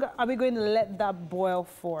how long are we going to let that boil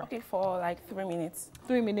for? Okay, for like 3 minutes.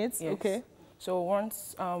 3 minutes? Yes. Okay. So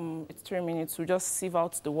once it's 3 minutes, we just sieve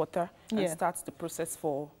out the water and start the process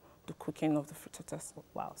for the cooking of the frittatas.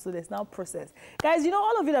 Wow, so there's now process. Guys, you know,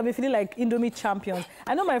 all of you have been feeling like Indomie champions.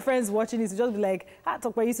 I know my friends watching this will just be like,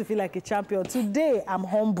 Tokpa used to feel like a champion. Today, I'm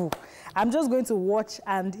humble. I'm just going to watch,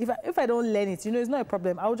 and if I don't learn it, you know, it's not a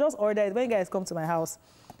problem. I'll just order it. When you guys come to my house,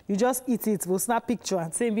 you just eat it. We'll snap picture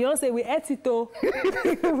and say, Miyonse, we ate it, though.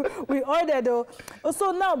 We ordered, though.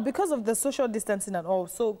 So now, because of the social distancing and all,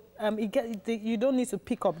 so you don't need to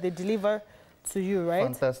pick up. They deliver to you, right?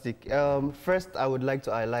 Fantastic. First, I would like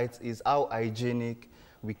to highlight is how hygienic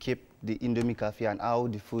we keep the Indomie Cafe and how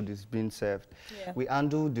the food is being served. Yeah. We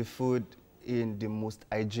handle the food in the most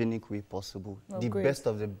hygienic way possible. The best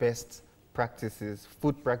of the best practices,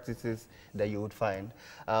 food practices that you would find.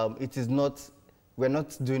 We're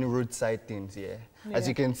not doing roadside things here. Yeah. As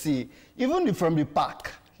you can see, even from the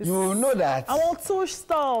pack, you will know that. I want touch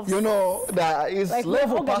stuff. You know that it's like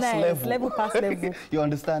level past level. Level past level. You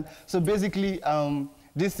understand? So basically,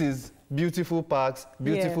 this is beautiful packs,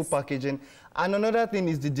 beautiful packaging. And another thing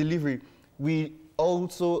is the delivery. We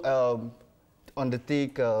also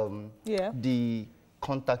undertake the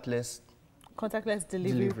contactless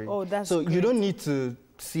delivery. Oh, that's great. You don't need to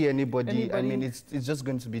see anybody. I mean, it's just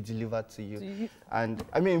going to be delivered to you. And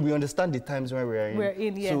I mean, we understand the times when we're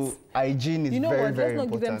in. Yes. So hygiene is very, very important. Let's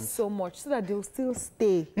not give them so much so that they'll still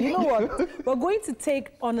stay. You know what? We're going to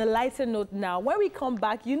take on a lighter note now. When we come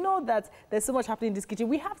back, you know that there's so much happening in this kitchen.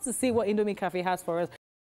 We have to see what Indomie Cafe has for us.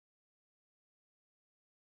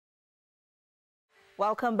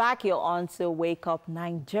 Welcome back. You're on to Wake Up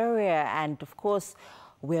Nigeria. And of course,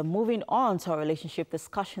 we're moving on to our relationship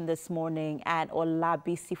discussion this morning, and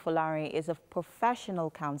Olabisi Folari is a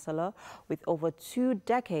professional counselor with over 2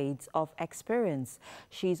 decades of experience.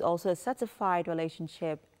 She's also a certified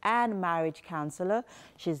relationship and marriage counselor.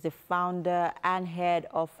 She's the founder and head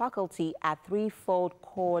of faculty at Threefold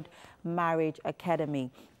Chord Marriage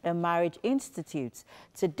Academy, a marriage institute.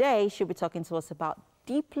 Today, she'll be talking to us about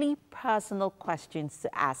deeply personal questions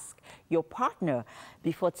to ask your partner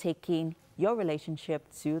before taking your relationship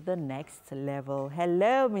to the next level.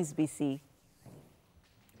 Hello, Ms. BC.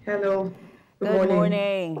 Hello. Good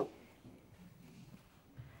morning.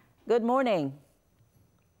 Good morning.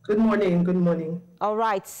 Good morning. Good morning. All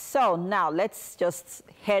right. So now let's just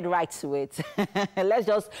head right to it. Let's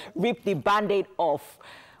just rip the Band-Aid off.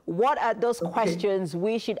 What are those questions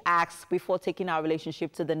we should ask before taking our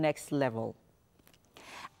relationship to the next level?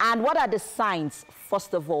 And what are the signs,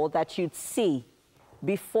 first of all, that you'd see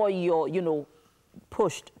before you're,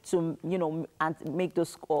 pushed to, and make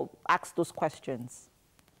those or ask those questions?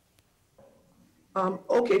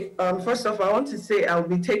 First of all, I want to say I'll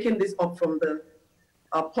be taking this up from the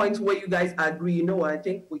point where you guys agree. I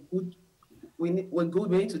think we're good.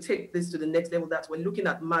 We need to take this to the next level. That we're looking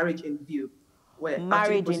at marriage in view.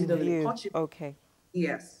 Marriage in view. Okay.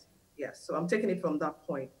 Yes. So I'm taking it from that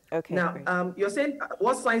point. Okay. Now, you're saying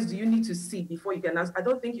what signs do you need to see before you can ask? I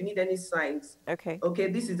don't think you need any signs. Okay. Okay.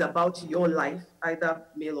 This is about your life, either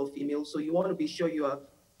male or female. So you want to be sure you are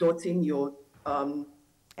dotting your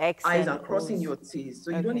I's and crossing your T's. So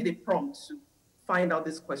you don't need a prompt to find out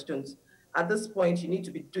these questions. At this point, you need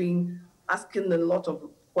to be asking a lot of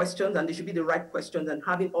questions, and they should be the right questions, and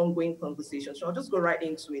having ongoing conversations. So I'll just go right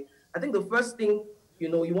into it. I think the first thing, you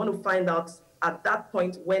want to find out at that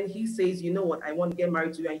point when he says, you know what, I want to get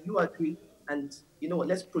married to you, and you agree, and you know what,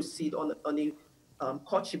 let's proceed on a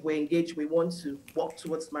courtship, we're engaged, we want to walk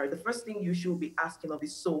towards marriage. The first thing you should be asking of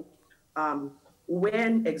is,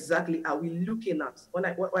 when exactly are we looking at?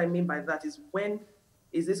 What I mean by that is, when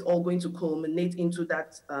is this all going to culminate into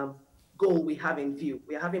that goal we have in view?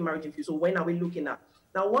 We are having marriage in view. So when are we looking at?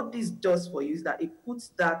 Now, what this does for you is that it puts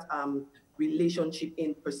that relationship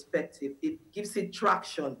in perspective. It gives it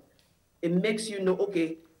traction. It makes you know,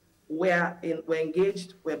 okay, we're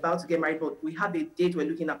engaged, we're about to get married, but we have a date we're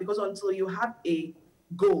looking at. Because until you have a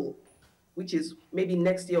goal, which is maybe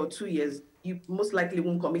next year or 2 years, you most likely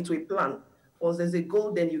won't commit to a plan. Once there's a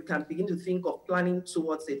goal, then you can begin to think of planning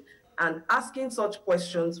towards it. And asking such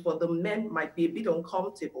questions for the men might be a bit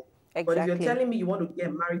uncomfortable. Exactly. But if you're telling me you want to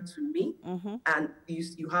get married to me and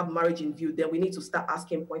you have marriage in view, then we need to start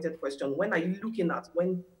asking pointed questions. When are you looking at?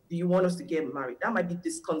 When do you want us to get married? That might be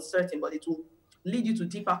disconcerting, but it will lead you to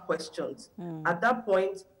deeper questions. At that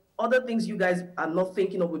point, other things you guys are not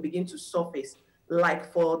thinking of will begin to surface.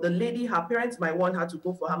 Like for the lady, her parents might want her to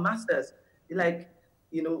go for her master's. Like,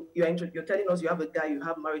 you know, you're telling us you have a guy, you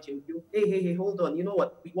have marriage in view. Hey, hold on. You know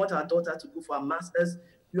what? We want our daughter to go for her master's.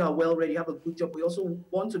 You are well ready, you have a good job. We also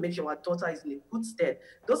want to make sure our daughter is in a good stead.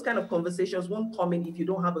 Those kind of conversations won't come in if you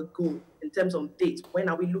don't have a goal in terms of date. When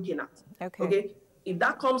are we looking at? Okay. If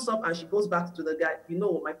that comes up and she goes back to the guy, you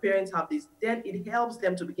know, my parents have this, then it helps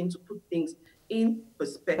them to begin to put things in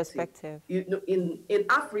perspective. You know, in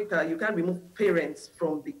Africa, you can't remove parents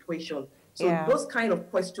from the equation. So those kind of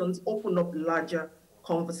questions open up larger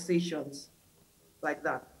conversations like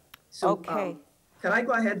that. So, can I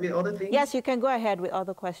go ahead with other things? Yes, you can go ahead with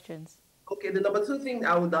other questions. Okay, the number 2 thing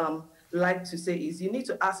I would like to say is you need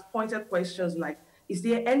to ask pointed questions like, is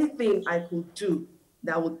there anything I could do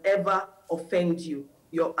that would ever offend you?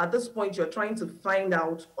 At this point, you're trying to find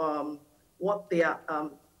out what their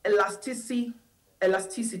elasticity,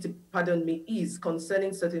 is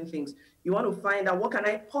concerning certain things. You want to find out what can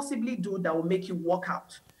I possibly do that will make you walk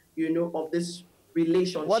out, you know, of this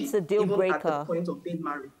relationship. What's the deal breaker? At the point of being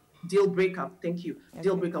married. Deal breaker, thank you. Okay.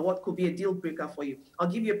 Deal breaker, what could be a deal breaker for you? I'll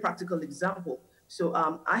give you a practical example. So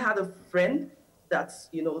I had a friend that's,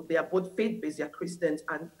 you know, they are both faith-based, they are Christians,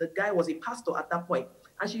 and the guy was a pastor at that point.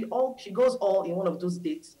 And she goes all in one of those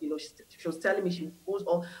dates, you know, she was telling me, she goes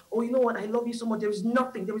all, oh, you know what, I love you so much, there is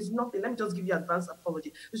nothing, let me just give you advance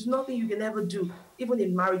apology. There's nothing you can ever do, even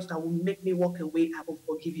in marriage, that will make me walk away, I will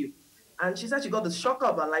forgive you. And she said she got the shock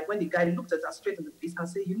of her, like when the guy looked at her straight in the face and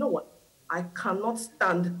said, you know what, I cannot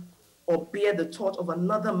stand or bear the thought of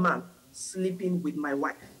another man sleeping with my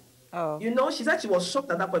wife. You know, she said she was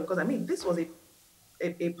shocked at that point because, I mean, this was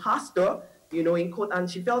a pastor, you know, in court, and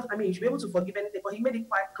she felt, I mean, she'd be able to forgive anything, but he made it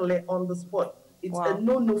quite clear on the spot. It's a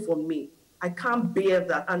no-no for me. I can't bear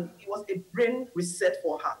that. And it was a brain reset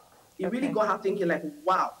for her. It really got her thinking like,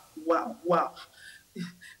 wow.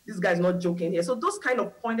 This guy's not joking here. So those kind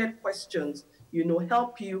of pointed questions, you know,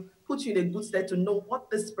 help you, put you in a good stead to know what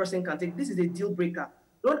this person can take. This is a deal breaker.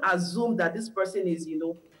 Don't assume that this person is, you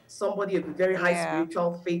know, somebody of very high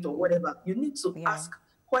spiritual faith or whatever. You need to ask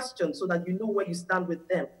questions so that you know where you stand with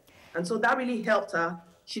them. And so that really helped her.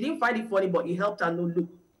 She didn't find it funny, but it helped her know, look,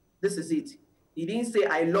 this is it. He didn't say,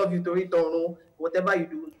 I love you, Toritono, whatever you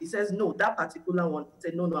do. He says, no, that particular one. He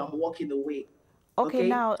said, no, I'm walking away. Okay,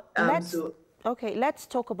 now, let's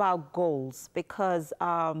talk about goals, because there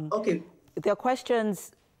are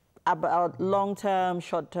questions about long-term,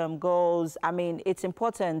 short-term goals. I mean, it's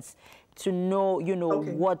important to know, you know,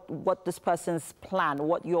 what this person's plan,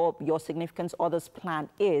 what your significant other's plan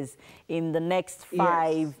is in the next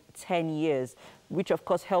 5, 10 years, which of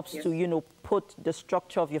course helps to, you know, put the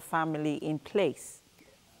structure of your family in place.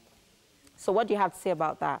 So what do you have to say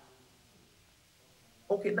about that?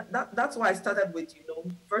 Okay, that's why I started with, you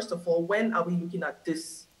know, first of all, when are we looking at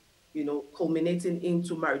this, you know, culminating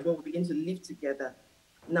into marriage, when we begin to live together?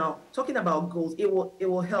 Now, talking about goals, it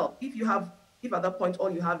will help. If at that point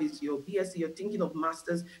all you have is your BSc, you're thinking of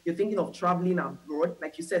masters, you're thinking of traveling abroad,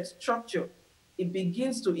 like you said, structure, it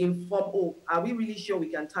begins to inform, oh, are we really sure we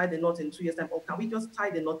can tie the knot in 2 years' time, or can we just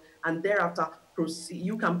tie the knot and thereafter proceed?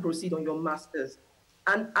 You can proceed on your masters.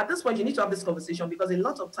 And at this point, you need to have this conversation, because a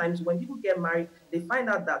lot of times when people get married, they find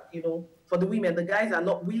out that, you know, for the women, the guys are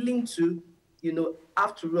not willing to, you know,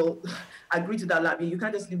 after all, agree to that. Like, you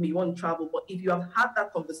can't just leave me, you want to travel. But if you have had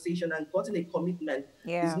that conversation and gotten a commitment,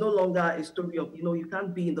 it's no longer a story of, you know, you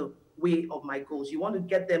can't be in the way of my goals. You want to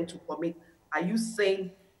get them to commit. Are you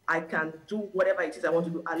saying I can do whatever it is I want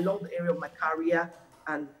to do along the area of my career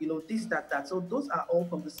and, you know, this, that. So those are all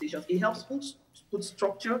conversations. It helps put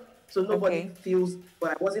structure so nobody feels,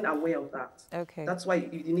 well, I wasn't aware of that. Okay. That's why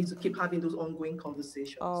you need to keep having those ongoing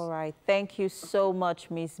conversations. All right. Thank you so much,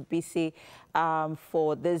 Miss Bisi,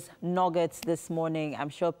 for these nuggets this morning. I'm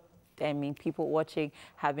sure, I mean, people watching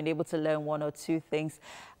have been able to learn 1 or 2 things.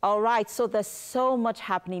 All right. So there's so much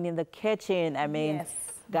happening in the kitchen. I mean,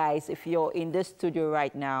 Guys, if you're in the studio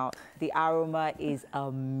right now, the aroma is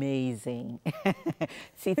amazing.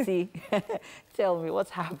 Titi, tell me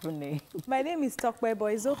what's happening. My name is Tokwe, but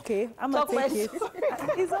it's okay. I'm going to take it.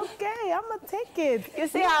 It's okay. I'm going to take it. You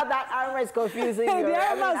see how that aroma is confusing you? The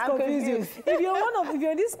aroma is confusing. If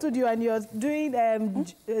you're in this studio and you're doing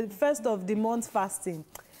first of the month fasting,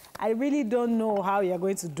 I really don't know how you're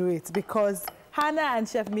going to do it, because Hannah and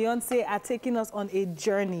Chef Miyonse are taking us on a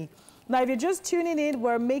journey. Now, if you're just tuning in,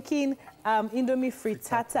 we're making Indomie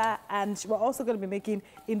frittata, and we're also going to be making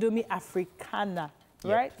Indomie Africana,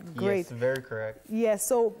 right? Yep. Great. Yes, very correct. Yes,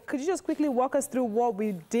 so could you just quickly walk us through what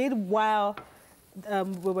we did while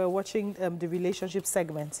we were watching the relationship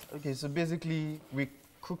segment? Okay, so basically, we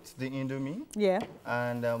cooked the Indomie. Yeah.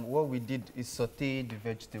 And what we did is saute the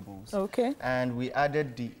vegetables. Okay. And we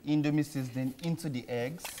added the Indomie seasoning into the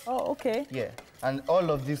eggs. Oh, okay. Yeah. And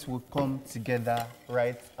all of this will come together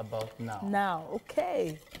right about now. Now,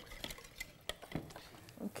 okay.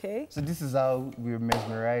 Okay. So this is how we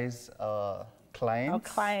mesmerize clients. Our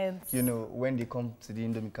clients. You know, when they come to the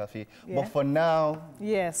Indomie Cafe. Yeah. But for now,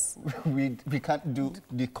 yes, we can't do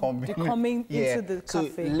the coming. The coming into the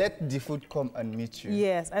cafe. So let the food come and meet you.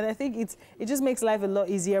 Yes, and I think it just makes life a lot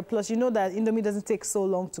easier. Plus, you know that Indomie doesn't take so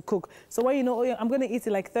long to cook. So when you know, oh, I'm going to eat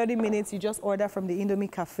in like 30 minutes, you just order from the Indomie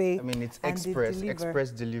Cafe. I mean, it's express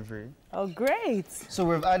delivery. Oh, great. So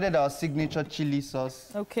we've added our signature chili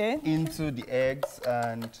sauce into the eggs,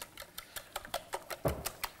 and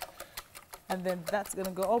then that's going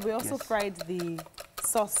to go. Oh, we also fried the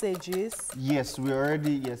sausages. Yes, we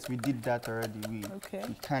did that already. We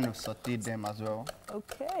kind of sauteed them as well.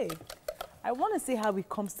 Okay. I want to see how it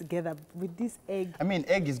comes together with this egg. I mean,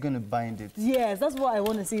 egg is going to bind it. Yes, that's what I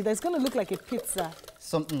want to see. It's going to look like a pizza.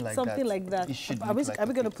 Something like that. Something like that. It should are we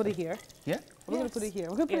going to put it here? Yeah. We're going to put it here.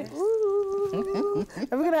 We're going to put it. Ooh.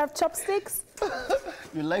 Are we going to have chopsticks?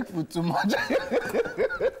 You like food too much.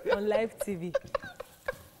 On live TV.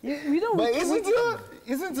 You don't. But isn't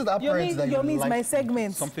it apparent that Yomi is my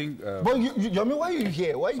segment. Something. But Yomi, why are you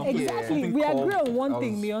here? Why are you here? Exactly. We agree on one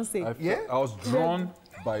thing, Miyonse. I was drawn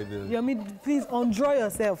by the. Yomi, please enjoy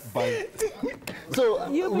yourself. So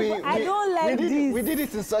I don't like this. We did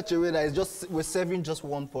it in such a way that we're serving just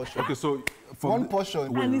one portion. Okay, so one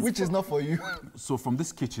portion, which is not for you. So from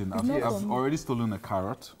this kitchen, I've already stolen a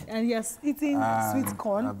carrot. And yes, eating sweet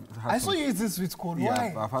corn. I saw you eating sweet corn.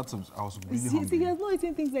 Yeah, Why? I've had some. I was really hungry. See, he has not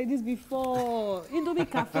eaten things like this before. Indomie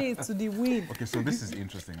Cafe is to the win. Okay, so this is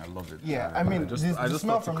interesting. I love it. Yeah, I mean, the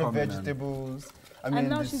smell from the vegetables. I mean,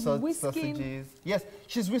 now the she's sausages. Yes,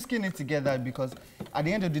 she's whisking it together because at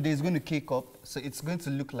the end of the day, it's going to cake up. So it's going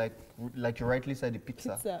to look like you rightly said, the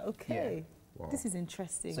pizza. Pizza, okay. Yeah. Wow. This is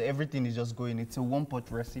interesting. So everything is just going. It's a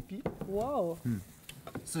one-pot recipe. Wow.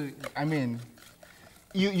 So, I mean,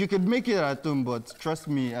 you could make it at home, but trust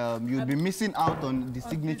me, you'll be missing out on the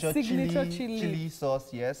signature chili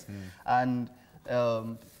sauce, yes. And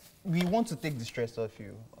we want to take the stress off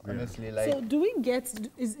you, honestly. Like, so do we get,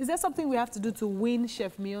 is there something we have to do to win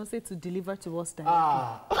Chef Miyonse to deliver to us directly?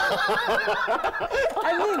 I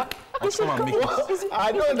mean,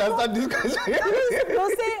 I don't understand this question. They'll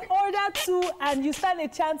say order 2 and you stand a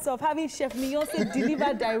chance of having Chef Miyonse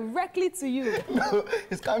deliver directly to you. No,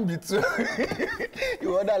 it can't be 2.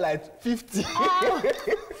 You order like 50.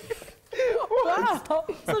 Wow,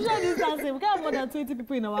 social distancing. We can't have more than 20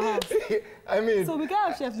 people in our house. I mean, so we can't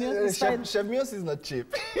have Chef Miyonse. Chef Miyonse is not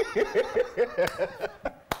cheap.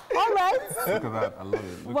 All right. Look at that. I love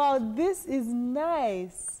it. Wow, this is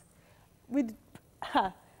nice.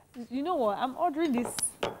 You know what? I'm ordering this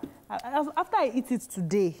after I eat it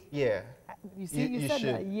today. Yeah. You see, you said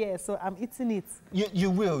that. Yeah, so I'm eating it. You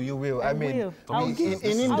will. I mean, I'll give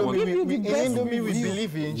in Indomie, we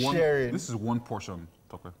believe in sharing. This is one portion,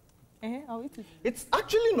 Tokwe. I'll eat it. It's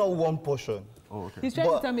actually not one portion. Oh, okay. He's trying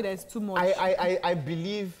to tell me there's too much. I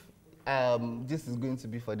believe this is going to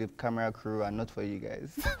be for the camera crew and not for you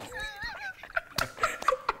guys.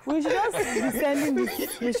 We should just be sending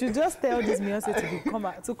this. We should just tell this Miyonse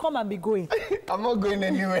to come and be going. I'm not going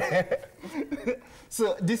anywhere.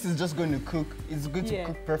 So this is just going to cook. It's going to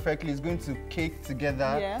cook perfectly. It's going to cake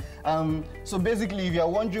together. Yeah. So basically, if you're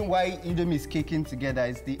wondering why Indomie is caking together,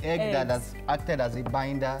 it's the egg that has acted as a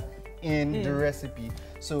binder in the recipe.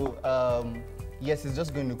 So yes, it's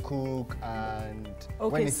just going to cook, and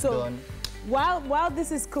when it's done. While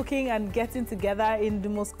this is cooking and getting together in the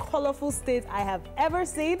most colorful state I have ever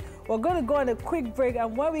seen, we're going to go on a quick break,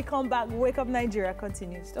 and when we come back, Wake Up Nigeria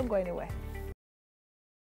continues. Don't go anywhere.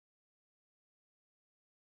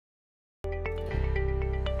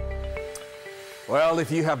 Well, if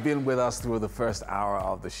you have been with us through the first hour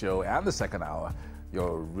of the show and the second hour,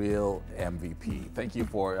 You're a real MVP. Thank you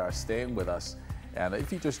for staying with us. And if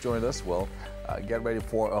you just joined us, well, get ready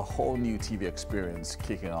for a whole new TV experience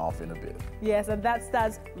kicking off in a bit. Yes, and that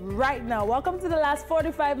starts right now. Welcome to the last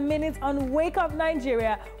 45 minutes on Wake Up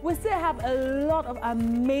Nigeria. We still have a lot of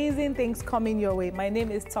amazing things coming your way. My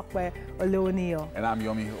name is Tokwe Olonio. And I'm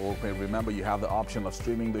Yomi Okwe. Remember, you have the option of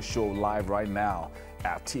streaming the show live right now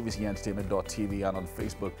at tvcentertainment.tv and on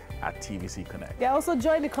Facebook at TVC Connect. Yeah, also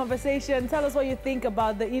join the conversation. Tell us what you think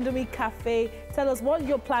about the Indomie Cafe. Tell us what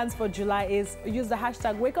your plans for July is. Use the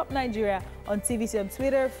hashtag WakeUpNigeria on TVC on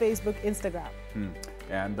Twitter, Facebook, Instagram.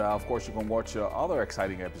 And of course, you can watch other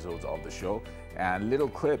exciting episodes of the show and little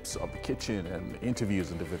clips of the kitchen and interviews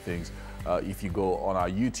and different things if you go on our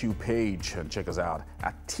YouTube page and check us out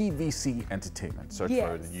at TVC Entertainment. Search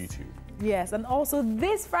for it on YouTube. Yes, and also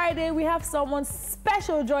this Friday, we have someone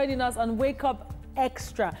special joining us on Wake Up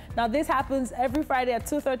Extra. Now, this happens every Friday at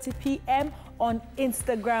 2:30 p.m. on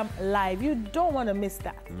Instagram Live. You don't want to miss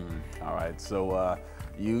that. All right, so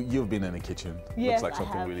you've been in the kitchen. Yes, looks like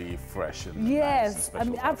something really fresh and yes, nice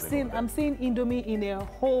and special. I'm seeing Indomie in a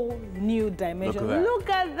whole new dimension.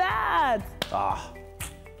 Look at that. Ah,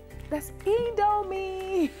 that's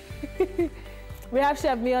Indomie. We have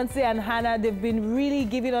Chef Miyonse and Hannah. They've been really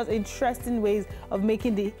giving us interesting ways of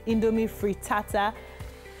making the Indomie frittata.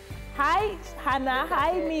 Hi, Hannah.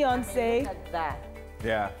 Hi, Miyonse. Like that.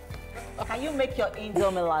 Yeah. Can you make your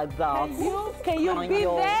Indomie like that? Can you be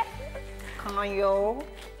there? Can you?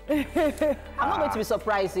 I'm not going to be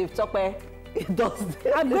surprised if Tokwe does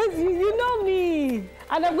this. I'm going to, you know me.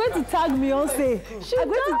 And I'm going to tag Miyonse. I'm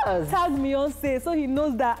going to tag Miyonse so he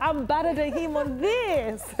knows that I'm better than him on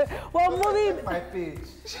this. Well, moving. My page.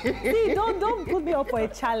 See, don't put me up for a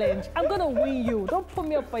challenge. I'm going to win you. Don't put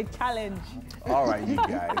me up for a challenge. All right, you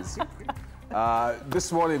guys.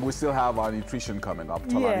 This morning, we still have our nutrition coming up.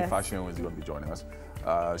 Tolani Fashion is going to be joining us.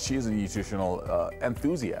 She is a nutritional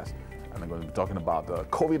enthusiast. And I'm going to be talking about the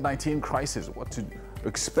COVID-19 crisis, what to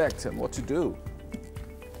expect and what to do.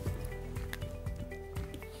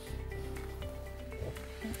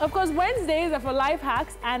 Of course, Wednesdays are for life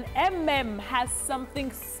hacks, and has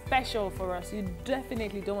something special for us. You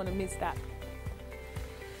definitely don't want to miss that.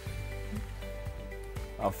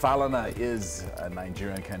 Falana is a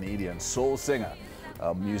Nigerian-Canadian soul singer,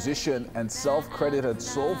 a musician and self-credited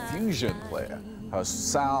soul fusion player. Her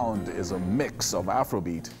sound is a mix of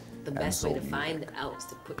Afrobeat the best way to find out is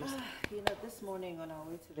to put yourself. You know, this morning on our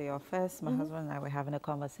way to the office, my husband and I were having a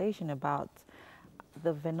conversation about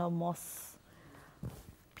the venomous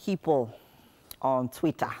people on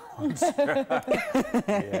Twitter.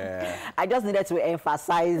 Yeah. I just needed to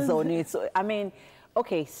emphasize on it. So, I mean,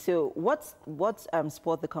 okay, so what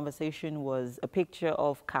spawned the conversation was a picture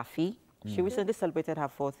of Kafi. She recently celebrated her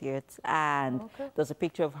 4th year, and there's a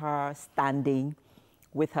picture of her standing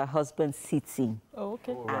with her husband sitting,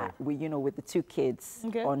 with the 2 kids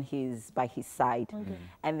by his side.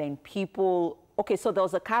 And then people, so there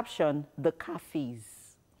was a caption, the Kafis.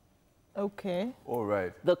 Okay. All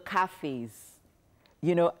right. The Kafis,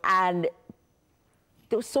 and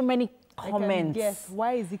there were so many comments. Yes.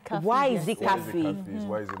 Why is it Kafi? Why is it Kafi?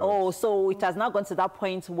 Why is it Oh, so it has now gone to that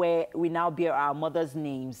point where we now bear our mother's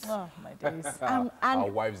names. Oh my days. And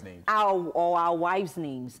our wives' names. Our wives'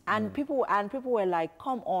 names. And people were like,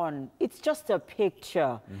 come on, it's just a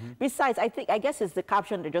picture. Besides, I guess it's the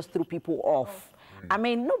caption that just threw people off. I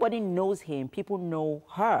mean, nobody knows him. People know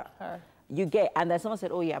her. You get, and then someone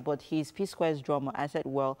said, oh yeah, but he's P-Square's drummer. I said,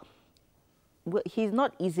 well, he's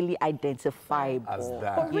not easily identifiable. As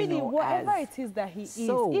that. But really, whatever it is that he is,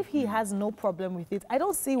 if he has no problem with it, I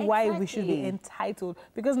don't see why we should be entitled.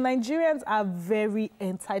 Because Nigerians are very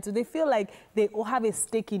entitled. They feel like they all have a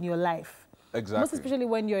stake in your life. Exactly. Most especially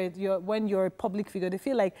when you're a public figure, they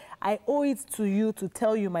feel like I owe it to you to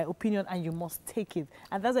tell you my opinion, and you must take it.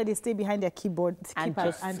 And that's why they stay behind their keyboard and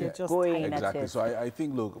they're just going exactly. So I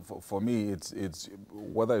think, look, for me, it's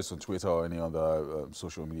whether it's on Twitter or any other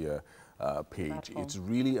social media page, it's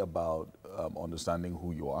really about understanding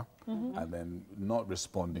who you are and then not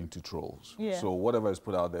responding to trolls. So whatever is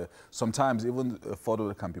put out there, sometimes even a photo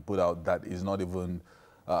that can be put out that is not even.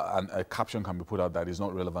 And a caption can be put out that is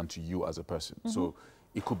not relevant to you as a person. So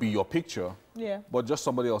it could be your picture, but just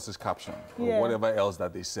somebody else's caption or whatever else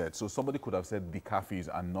that they said. So somebody could have said the Kafis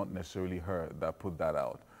and not necessarily her that put that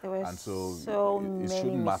out. There were and so it shouldn't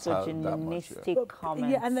many matter that much. Comments.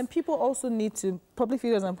 Yeah, and then people also need to, public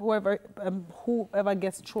figures and whoever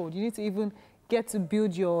gets trolled, you need to even get to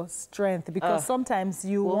build your strength, because sometimes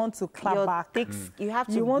you want to clap back. You have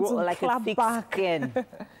to grow like a thick skin.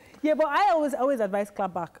 Yeah, but I always advise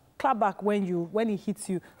clap back. clap back when he hits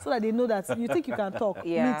you, so that they know that you think you can talk.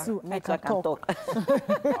 Yeah, me too. me I too, can talk. All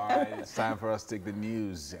right, it's time for us to take the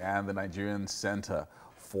news. And the Nigerian Center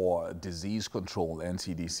for Disease Control,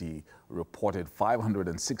 NCDC, reported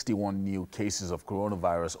 561 new cases of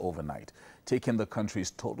coronavirus overnight, taking the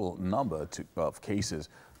country's total number of cases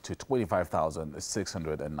to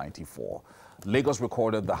 25,694. Lagos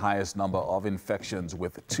recorded the highest number of infections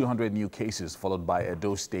with 200 new cases, followed by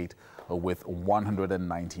Edo State with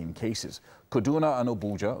 119 cases. Kaduna and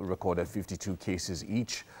Abuja recorded 52 cases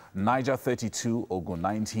each. Niger 32, Ogun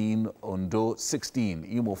 19, Ondo 16,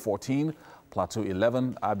 Imo 14, Plateau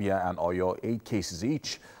 11, Abia and Oyo 8 cases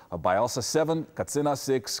each. Bayelsa 7, Katsina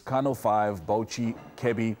 6, Kano 5, Bauchi,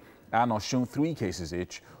 Kebbi and Osun 3 cases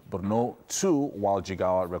each. Borno 2, while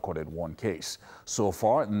Jigawa recorded 1 case. So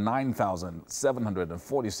far,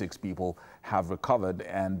 9,746 people have recovered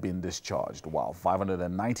and been discharged, while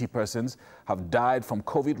 590 persons have died from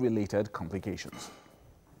COVID-related complications.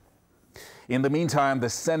 In the meantime, the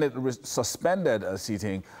Senate suspended a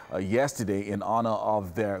sitting yesterday in honor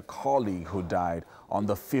of their colleague who died on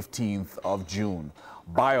the 15th of June.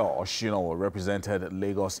 Bayo Oshino represented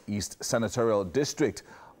Lagos East Senatorial District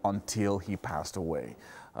until he passed away.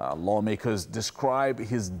 Lawmakers describe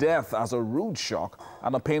his death as a rude shock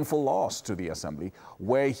and a painful loss to the Assembly,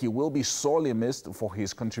 where he will be sorely missed for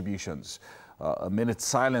his contributions. A minute's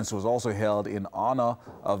silence was also held in honor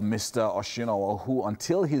of Mr. Oshino, who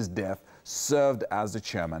until his death served as the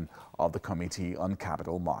chairman of the Committee on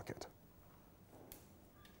Capital Market.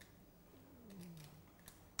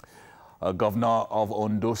 Governor of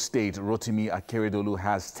Ondo State, Rotimi Akeredolu,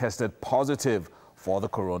 has tested positive for the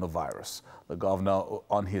coronavirus. The governor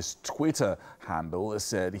on his Twitter handle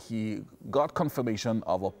said he got confirmation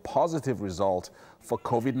of a positive result for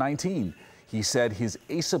COVID-19. He said he's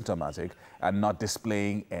asymptomatic and not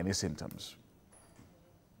displaying any symptoms.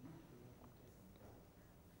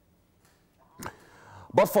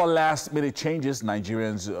 But for last-minute changes,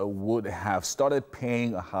 Nigerians would have started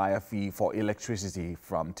paying a higher fee for electricity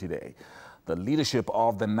from today. The leadership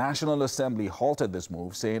of the National Assembly halted this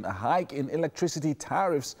move, saying a hike in electricity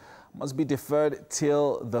tariffs must be deferred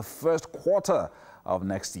till the first quarter of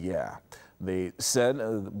next year. They said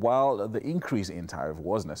while the increase in tariff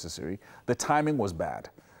was necessary, the timing was bad.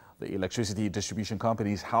 The electricity distribution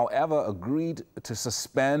companies, however, agreed to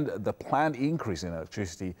suspend the planned increase in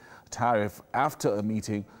electricity tariff after a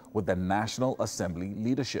meeting with the National Assembly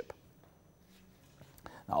leadership.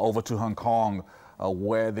 Now over to Hong Kong,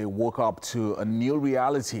 where they woke up to a new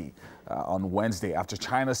reality on Wednesday after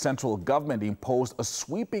China's central government imposed a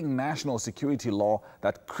sweeping national security law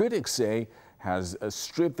that critics say has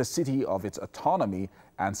stripped the city of its autonomy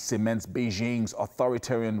and cements Beijing's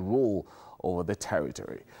authoritarian rule over the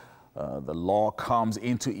territory. The law comes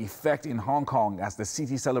into effect in Hong Kong as the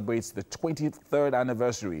city celebrates the 23rd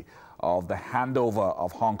anniversary of the handover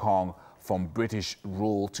of Hong Kong from British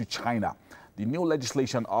rule to China. The new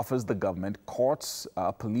legislation offers the government, courts,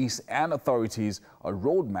 police and authorities a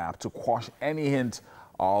roadmap to quash any hint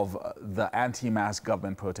of the anti-mass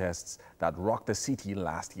government protests that rocked the city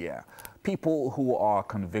last year. People who are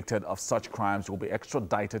convicted of such crimes will be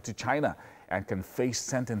extradited to China and can face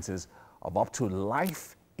sentences of up to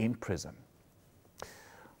life in prison.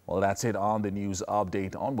 Well, that's it on the news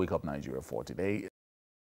update on Wake Up Nigeria for today.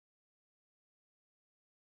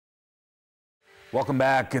 Welcome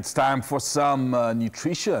back. It's time for some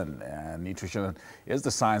nutrition. And nutrition is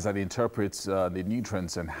the science that interprets the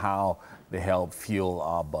nutrients and how they help fuel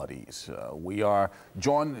our bodies. We are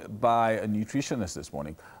joined by a nutritionist this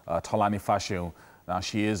morning, Tolani Fashion. Now,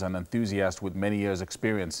 she is an enthusiast with many years'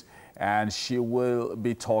 experience, and she will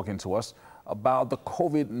be talking to us about the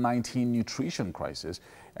COVID-19 nutrition crisis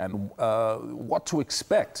and what to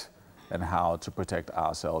expect and how to protect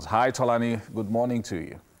ourselves. Hi, Tolani. Good morning to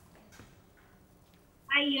you.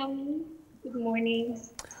 Hi, good morning.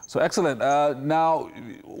 So excellent. Now,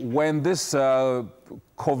 when this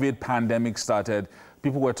COVID pandemic started,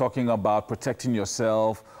 people were talking about protecting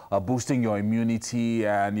yourself, boosting your immunity,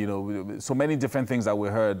 and so many different things that we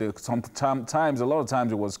heard. Sometimes, a lot of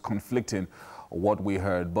times, it was conflicting what we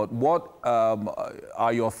heard. But what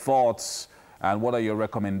are your thoughts and what are your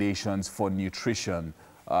recommendations for nutrition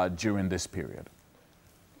during this period?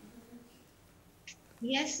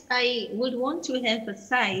 Yes, I would want to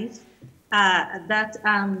emphasize that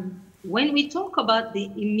when we talk about the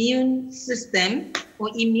immune system or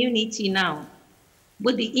immunity now,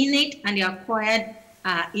 both the innate and the acquired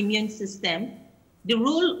immune system, the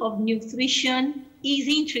role of nutrition is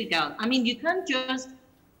integral. I mean, you can't just,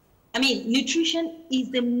 nutrition is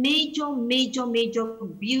the major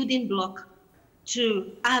building block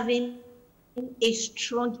to having a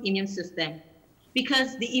strong immune system,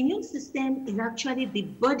 because the immune system is actually the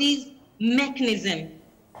body's mechanism.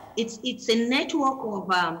 It's a network of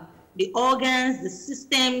the organs, the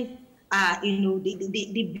system,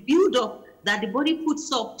 the build-up that the body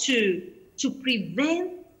puts up to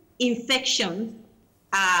prevent infections,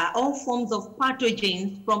 all forms of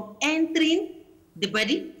pathogens from entering the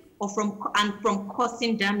body or from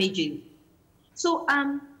causing damages. So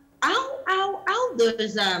how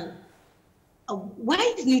does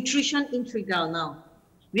why is nutrition integral now?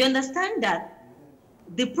 We understand that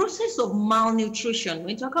the process of malnutrition, when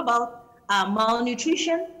we talk about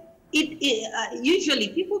malnutrition, usually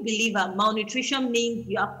people believe that malnutrition means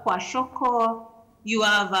you have kwashiorkor, you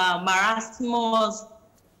have marasmus,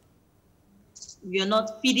 you're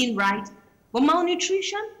not feeding right. But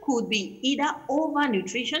malnutrition could be either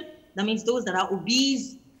overnutrition, that means those that are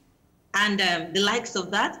obese and the likes of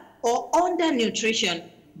that, or undernutrition,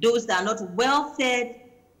 those that are not well fed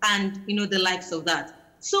and the likes of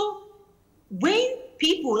that. So when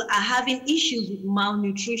people are having issues with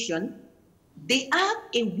malnutrition, they have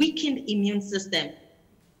a weakened immune system.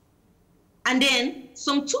 And then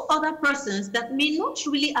some two other persons that may not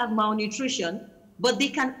really have malnutrition, but they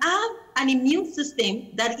can have an immune system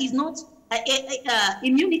that is not,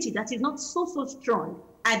 immunity that is not so strong,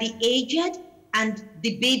 are the aged and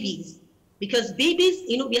the babies. Because babies,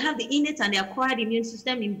 we have the innate and the acquired immune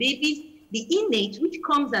system in babies. The innate, which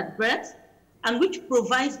comes at birth and which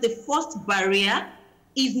provides the first barrier,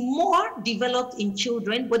 is more developed in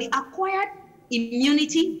children, but the acquired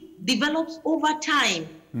immunity develops over time,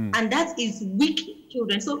 and that is weak in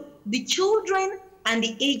children. So the children and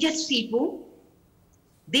the aged people,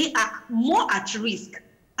 they are more at risk,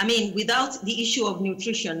 without the issue of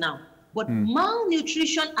nutrition now. But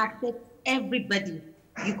malnutrition affects everybody.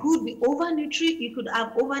 You could be you could have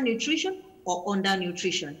overnutrition or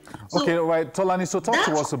undernutrition. So okay, right, Tolani, so talk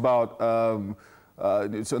to us about,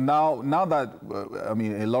 so now that,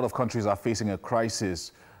 a lot of countries are facing a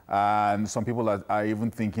crisis, and some people are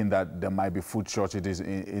even thinking that there might be food shortages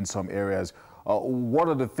in some areas. What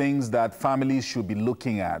are the things that families should be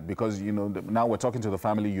looking at? Because, now we're talking to the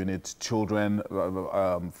family units, children,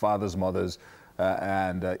 fathers, mothers,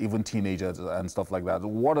 and even teenagers and stuff like that.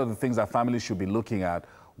 What are the things that families should be looking at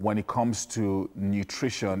when it comes to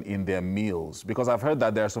nutrition in their meals? Because I've heard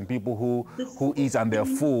that there are some people who eat and they're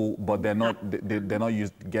full, but they're not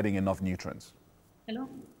getting enough nutrients. Hello?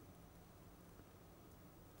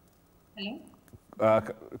 Hello?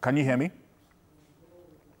 Can you hear me?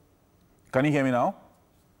 Can you hear me now?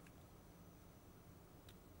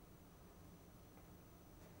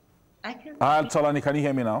 I can. Tolani, can you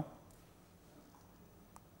hear me now?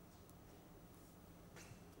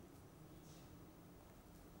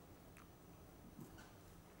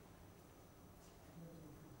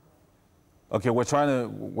 Okay, we're trying to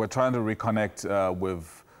reconnect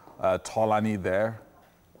with Tolani there.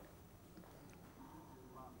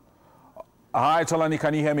 Hi, Tolani,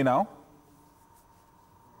 can you hear me now?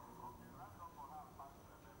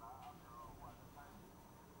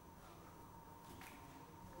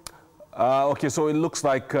 Okay, so it looks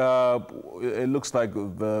like the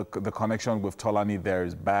connection with Tolani there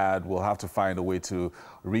is bad. We'll have to find a way to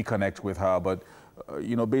reconnect with her, but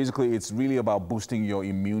basically it's really about boosting your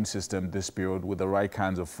immune system this period with the right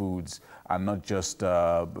kinds of foods and not just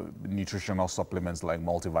nutritional supplements like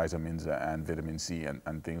multivitamins and vitamin C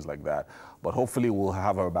and things like that. But hopefully we'll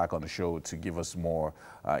have her back on the show to give us more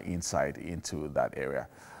insight into that area.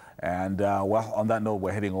 And well, on that note,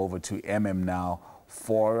 we're heading over to MM now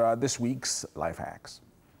for this week's Life Hacks.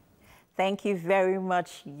 Thank you very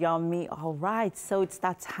much, Yomi. All right, so it's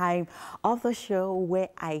that time of the show where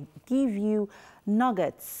I give you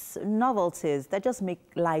nuggets, novelties that just make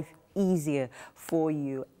life easier for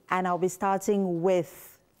you. And I'll be starting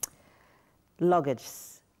with luggage.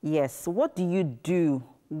 Yes, what do you do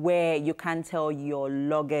where you can't tell your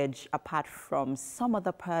luggage apart from some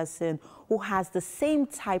other person who has the same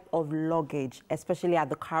type of luggage, especially at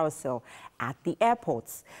the carousel at the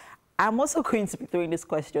airports? I'm also going to be throwing this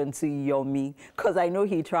question to Yomi because I know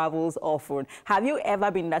he travels often. Have you ever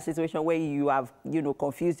been in that situation where you have,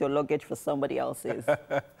 confused your luggage for somebody else's?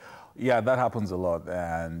 Yeah, that happens a lot.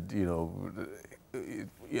 And,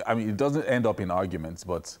 it doesn't end up in arguments,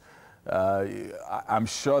 but I'm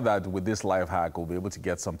sure that with this life hack, we'll be able to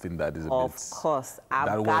get something that is a bit... Of course,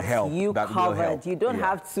 I've got you covered. You don't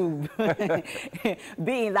have to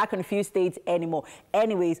be in that confused state anymore.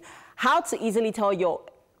 Anyways, how to easily tell your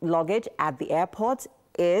luggage at the airport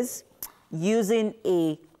is using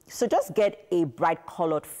so just get a bright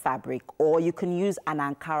colored fabric, or you can use an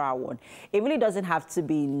Ankara one. It really doesn't have to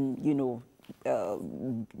be,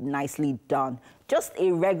 nicely done. Just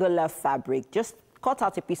a regular fabric. Just cut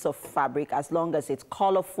out a piece of fabric as long as it's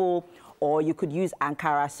colorful, or you could use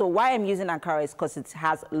Ankara. So why I'm using Ankara is because it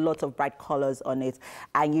has a lot of bright colors on it.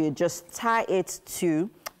 And you just tie it to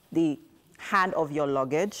the hand of your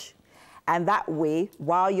luggage. And that way,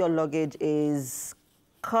 while your luggage is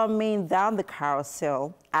coming down the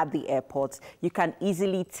carousel at the airport, you can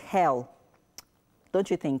easily tell.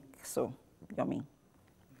 Don't you think so, Yomi?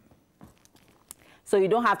 So you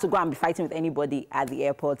don't have to go and be fighting with anybody at the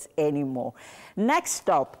airport anymore. Next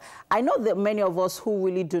up, I know that many of us who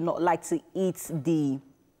really do not like to eat the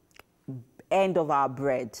end of our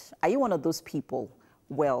bread. Are you one of those people?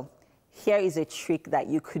 Well, here is a trick that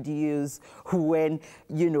you could use when,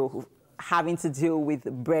 you know, having to deal with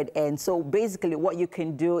bread end. So basically what you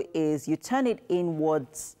can do is you turn it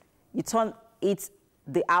inwards, you turn it,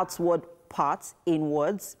 the outward part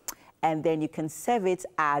inwards, and then you can serve it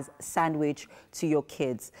as sandwich to your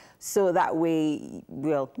kids. So that way,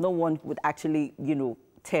 well, no one would actually, you know,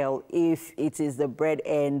 tell if it is the bread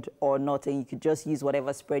end or not, and you could just use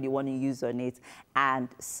whatever spread you want to use on it and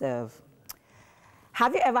serve.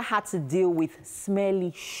 Have you ever had to deal with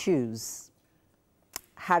smelly shoes?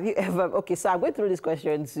 Have you ever, okay, so I'm going through this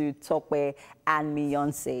question to Tope and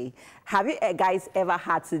Miyonse. Have you guys ever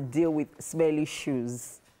had to deal with smelly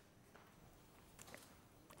shoes?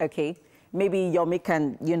 Okay, maybe Yomi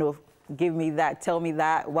can, you know, give me that, tell me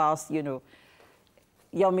that whilst, you know.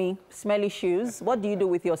 Yomi, smelly shoes. What do you do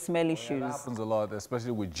with your smelly shoes? That happens a lot,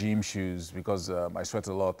 especially with gym shoes, because I sweat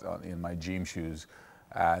a lot in my gym shoes.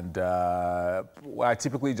 And I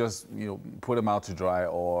typically just, you know, put them out to dry,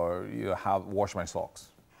 or, you know, wash my socks.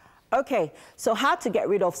 Okay, so how to get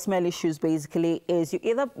rid of smelly shoes basically is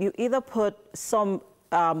you either put some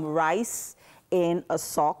rice in a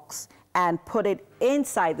socks and put it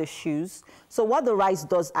inside the shoes. So what the rice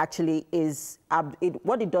does actually is,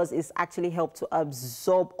 what it does is actually help to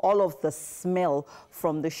absorb all of the smell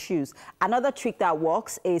from the shoes. Another trick that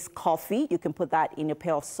works is coffee. You can put that in a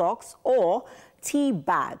pair of socks, or tea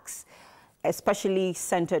bags, especially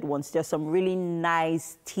scented ones. There's some really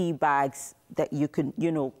nice tea bags that you can,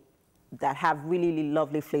 you know, that have really, really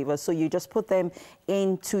lovely flavors. So you just put them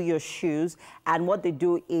into your shoes, and what they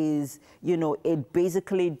do is, you know, it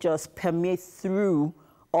basically just permeates through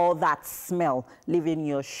all that smell, leaving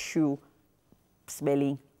your shoe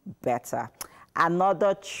smelling better.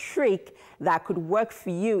 Another trick that could work for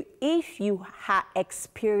you if you are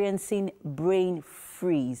experiencing brain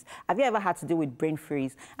freeze. Have you ever had to deal with brain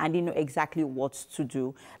freeze and you know exactly what to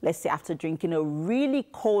do? Let's say after drinking a really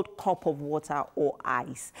cold cup of water or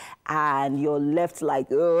ice, and you're left like,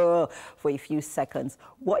 ugh, for a few seconds.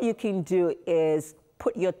 What you can do is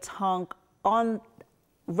put your tongue on,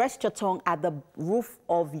 rest your tongue at the roof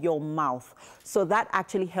of your mouth. So that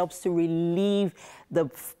actually helps to relieve the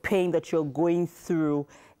pain that you're going through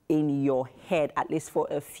in your head, at least for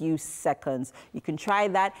a few seconds. You can try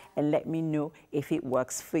that and let me know if it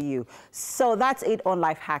works for you. So that's it on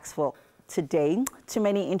Life Hacks for today. Too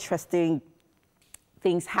many interesting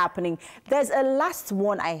things happening. There's a last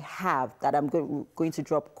one I have that I'm going to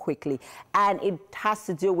drop quickly, and it has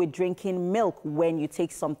to do with drinking milk when you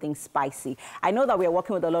take something spicy. I know that we're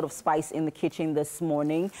working with a lot of spice in the kitchen this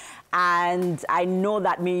morning, and I know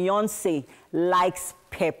that Miyonse likes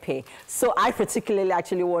pepper. So I particularly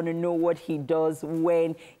actually want to know what he does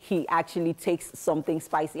when he actually takes something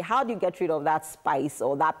spicy. How do you get rid of that spice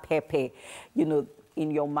or that pepper, you know, in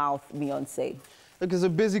your mouth, Miyonse? Okay, so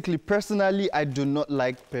basically, personally, I do not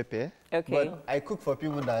like pepper. Okay. But I cook for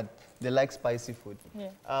people that they like spicy food. Yeah.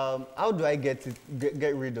 How do I get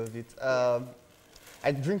rid of it?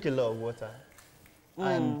 I drink a lot of water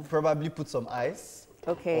and probably put some ice.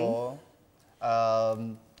 Okay. Or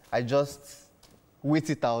I just wait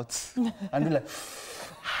it out and be like.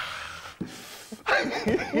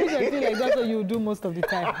 Which I feel like that's what you do most of the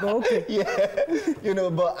time. But okay. Yeah. You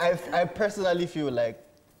know, but I personally feel like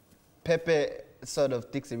pepper sort of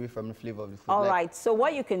takes away from the flavor of the food. All right, so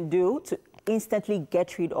what you can do to instantly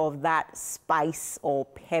get rid of that spice or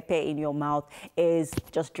pepper in your mouth is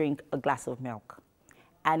just drink a glass of milk,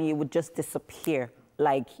 and it would just disappear,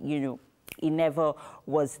 like, you know, it never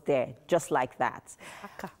was there, just like that.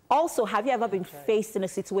 Also, have you ever been faced in a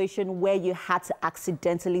situation where you had to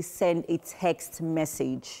accidentally send a text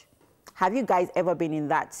message? Have you guys ever been in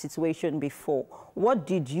that situation before? What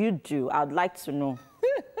did you do? I'd like to know.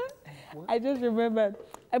 I just remembered.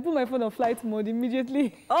 I put my phone on flight mode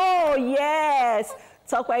immediately. Oh, yes.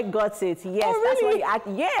 Talkway got it. Yes, oh, that's really?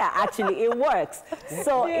 what yeah, actually, it works.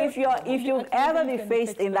 So if you've ever been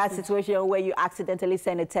faced in that situation where you accidentally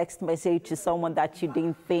send a text message to someone that you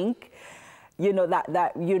didn't think, you know,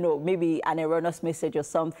 that you know, maybe an erroneous message or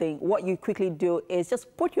something, what you quickly do is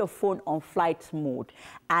just put your phone on flight mode,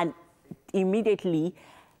 and immediately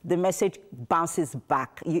the message bounces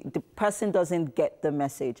back. The person doesn't get the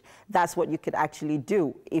message. That's what you could actually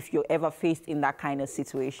do if you're ever faced in that kind of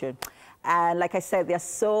situation. And like I said, there's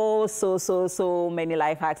so many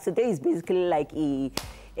life hacks. Today is basically like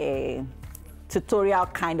a tutorial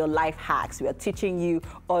kind of life hacks. We are teaching you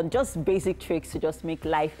on just basic tricks to just make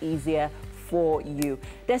life easier for you.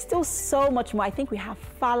 There's still so much more. I think we have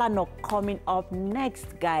Falana coming up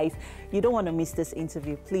next, guys. You don't want to miss this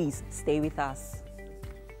interview. Please stay with us.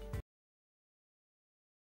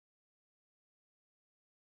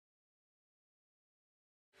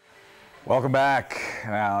 Welcome back.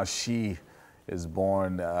 Now, she is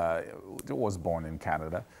was born in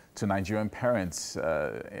Canada to Nigerian parents,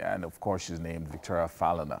 and of course, she's named Victoria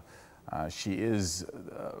Falana. She is,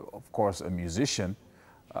 of course, a musician,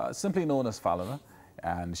 simply known as Falana,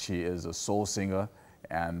 and she is a soul singer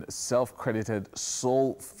and self-credited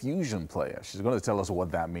soul fusion player. She's going to tell us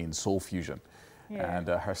what that means, soul fusion. Yeah. And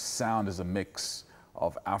her sound is a mix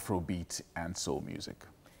of Afrobeat and soul music.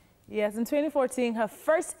 Yes, in 2014, her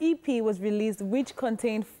first EP was released, which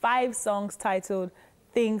contained 5 songs titled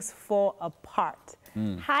Things Fall Apart.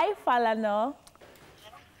 Hi, Falana.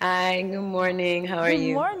 Hi, good morning. How are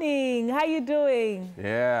you? Good morning. How you doing?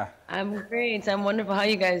 Yeah. I'm great. I'm wonderful. How are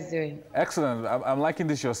you guys doing? Excellent. I'm liking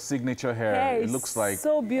this, your signature hair. It looks like...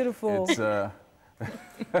 so beautiful. It's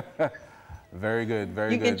very good,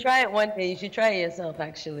 very good. You can try it one day. You should try it yourself,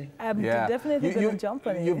 actually. I'm definitely going to jump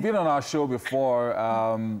on it. You've been on our show before.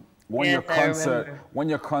 When your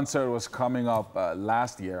concert was coming up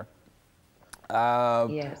last year,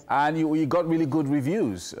 yes. And you got really good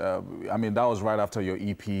reviews. I mean, that was right after your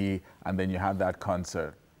EP, and then you had that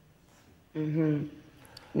concert.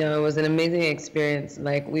 No, it was an amazing experience.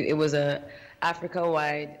 Like it was a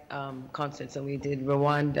Africa-wide concert. So we did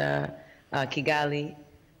Rwanda, Kigali,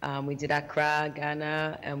 we did Accra,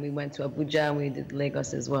 Ghana, and we went to Abuja, and we did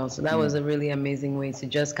Lagos as well. So that was a really amazing way to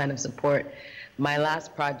just kind of support my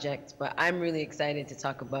last project. But I'm really excited to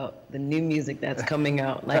talk about the new music that's coming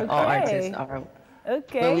out, like all artists are.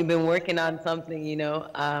 Okay. But we've been working on something, you know.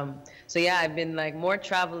 So yeah, I've been like more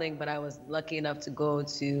traveling, but I was lucky enough to go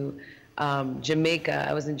to Jamaica.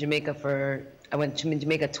 I was in Jamaica I went to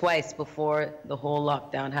Jamaica twice before the whole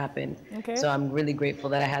lockdown happened. Okay. So I'm really grateful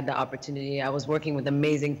that I had the opportunity. I was working with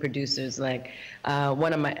amazing producers, like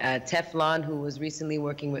one of my, Teflon, who was recently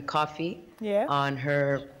working with Coffee on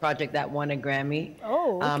her project that won a Grammy.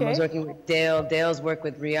 Oh, okay. I was working with Dale. Dale's worked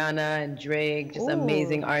with Rihanna and Drake, just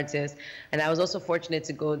amazing artists. And I was also fortunate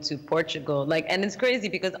to go to Portugal. And it's crazy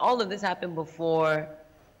because all of this happened before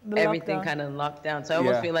everything kind of locked down. So I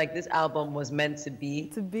almost feel like this album was meant to be.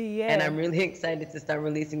 And I'm really excited to start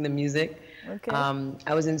releasing the music. Okay.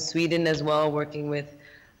 I was in Sweden as well, working with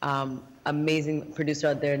amazing producer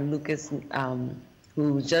out there, Lucas,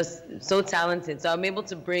 who's just so talented. So I'm able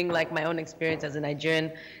to bring like my own experience as a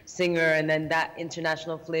Nigerian singer, and then that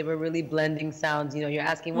international flavor, really blending sounds. You know, you're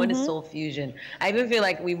asking, what is soul fusion? I even feel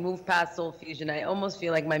like we moved past soul fusion. I almost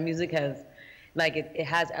feel like my music has, like it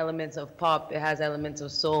has elements of pop, it has elements of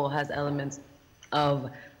soul, it has elements of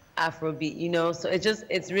Afrobeat, you know? So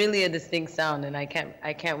it's really a distinct sound, and I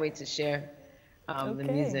can't wait to share the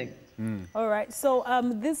music. All right, so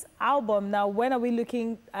this album, now when are we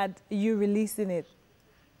looking at you releasing it?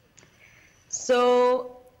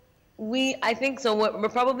 So I think so. We're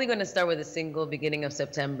probably going to start with a single beginning of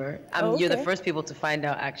September. You're the first people to find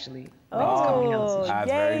out, actually. That's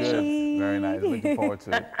very good. Very nice. Looking forward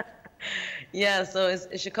to it. Yeah, so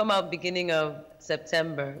it should come out beginning of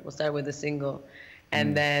September. We'll start with a single,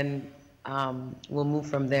 and then we'll move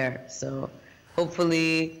from there. So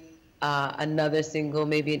hopefully another single,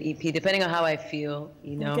 maybe an EP, depending on how I feel,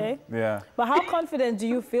 you know? Okay. Yeah. But how confident do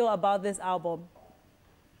you feel about this album?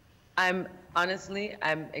 I'm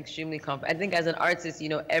extremely confident. I think as an artist, you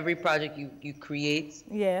know, every project you create,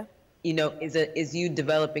 you know, is you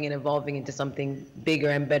developing and evolving into something bigger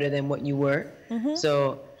and better than what you were.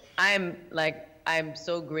 So I'm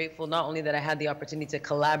so grateful not only that I had the opportunity to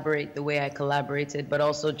collaborate the way I collaborated, but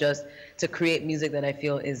also just to create music that I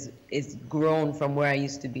feel is grown from where I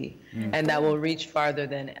used to be, and that will reach farther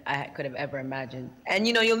than I could have ever imagined. And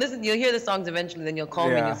you know, you'll hear the songs eventually, then you'll call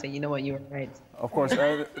me and you'll say, you know what, you were right. Of course.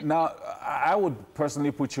 Now, I would personally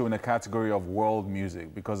put you in a category of world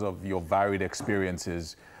music because of your varied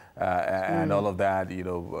experiences and all of that. You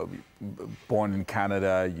know, born in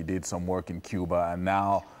Canada, you did some work in Cuba, and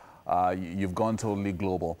now you've gone totally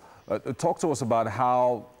global. Talk to us about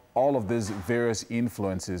how all of these various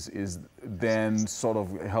influences is then sort of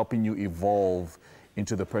helping you evolve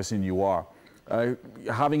into the person you are.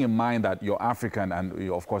 having in mind that you're African and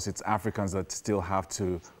of course it's Africans that still have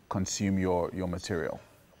to consume your material?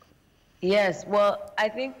 Yes, well, I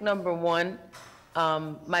think number one,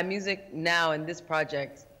 my music now in this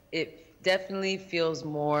project, it definitely feels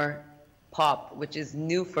more pop, which is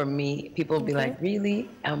new for me. People will be like, really?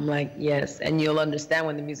 I'm like, yes, and you'll understand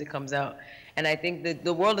when the music comes out. And I think that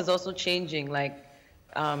the world is also changing. Like,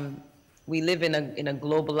 we live in a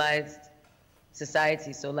globalized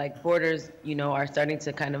society, so like borders, you know, are starting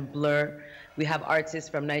to kind of blur. We have artists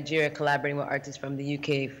from Nigeria collaborating with artists from the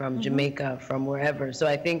UK, from Jamaica, from wherever. So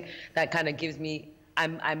I think that kind of gives me,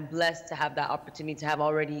 I'm blessed to have that opportunity to have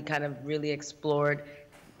already kind of really explored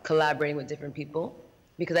collaborating with different people,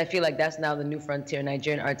 because I feel like that's now the new frontier,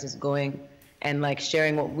 Nigerian artists going and like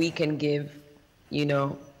sharing what we can give, you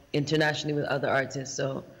know, internationally with other artists.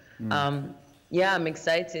 So yeah, I'm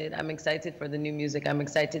excited. I'm excited for the new music. I'm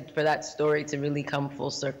excited for that story to really come full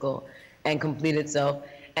circle and complete itself.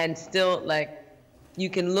 And still, like, you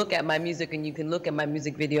can look at my music and you can look at my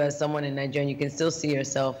music video as someone in Nigeria and you can still see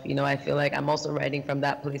yourself. You know, I feel like I'm also writing from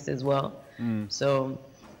that place as well. So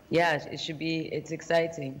yeah, it's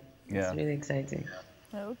exciting. Yeah. It's really exciting.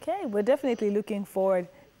 Okay, we're definitely looking forward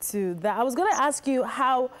to that. I was going to ask you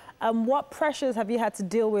how, what pressures have you had to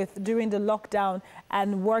deal with during the lockdown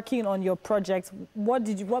and working on your project?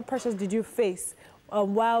 What pressures did you face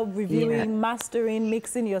while reviewing, mastering,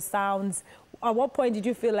 mixing your sounds? At what point did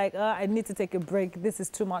you feel like, I need to take a break, this is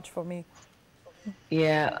too much for me?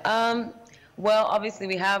 Yeah, well, obviously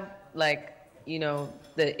we have, like, you know,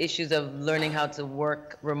 the issues of learning how to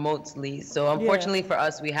work remotely. So unfortunately for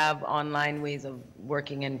us, we have online ways of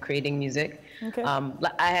working and creating music. Okay.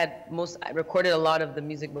 I recorded a lot of the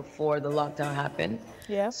music before the lockdown happened.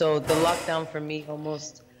 Yeah. So the lockdown for me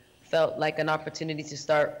almost felt like an opportunity to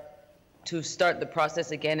start the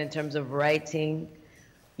process again in terms of writing,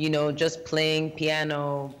 you know, just playing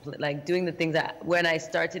piano, like doing the things that when I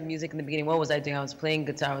started music in the beginning, what was I doing? I was playing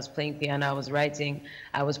guitar, I was playing piano, I was writing,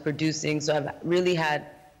 I was producing. So I've really had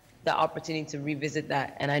the opportunity to revisit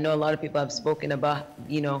that. And I know a lot of people have spoken about,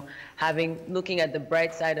 you know, looking at the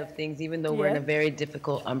bright side of things, even though we're in a very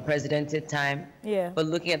difficult, unprecedented time. Yeah. But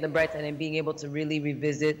looking at the bright side and being able to really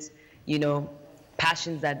revisit, you know,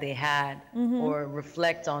 passions that they had or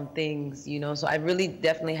reflect on things, you know. So I really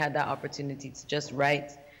definitely had that opportunity to just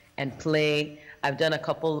write and play. I've done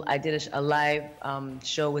I did a live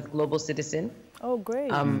show with Global Citizen. Oh,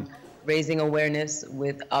 great. Raising awareness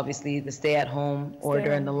with obviously the stay-at-home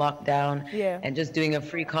order and the lockdown, and just doing a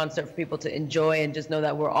free concert for people to enjoy and just know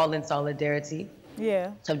that we're all in solidarity.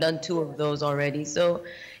 Yeah. So I've done 2 of those already. So,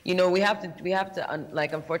 you know, we have to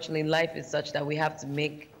like, unfortunately, life is such that we have to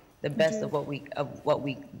make the best of what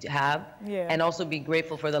we have, and also be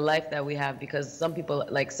grateful for the life that we have, because some people,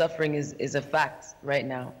 like, suffering is a fact right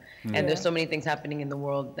now, and there's so many things happening in the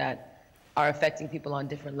world that are affecting people on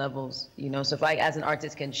different levels, you know. So if I, as an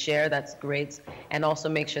artist, can share, that's great, and also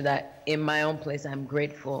make sure that in my own place I'm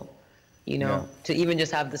grateful, you know, to even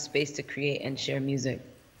just have the space to create and share music.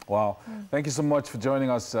 Wow. Thank you so much for joining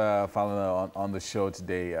us, Falana, on the show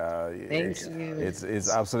today. Thank you. It's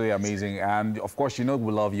absolutely amazing. And of course, you know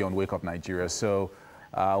we love you on Wake Up Nigeria. So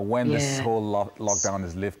when this whole lockdown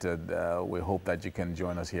is lifted, we hope that you can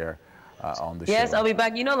join us here on the show. Yes, I'll be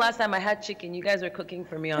back. You know, last time I had chicken, you guys were cooking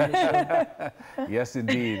for me on the show. Yes,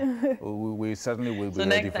 indeed. We certainly will be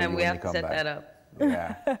ready for you when you come back. So next time we have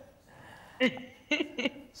to set that up. Yeah.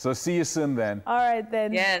 So see you soon then. All right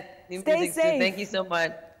then. Yes. Stay safe. Thank you so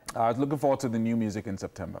much. Looking forward to the new music in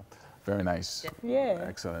September. Very nice. Yeah.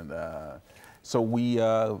 Excellent. So we,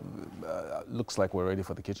 looks like we're ready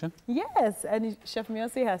for the kitchen. Yes, and Chef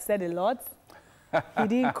Miyonse has said a lot. He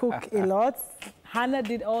didn't cook a lot. Hannah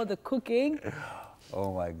did all the cooking.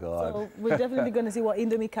 Oh my God. So we're definitely going to see what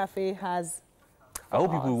Indomie Cafe has. I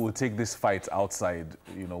hope people will take this fight outside,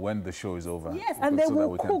 you know, when the show is over. Yes, and they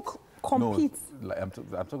will compete. No, I'm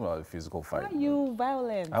talking about a physical fight. Why are you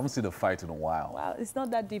violent? I haven't seen a fight in a while. Wow, it's not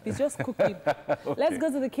that deep. It's just cooking. Okay. Let's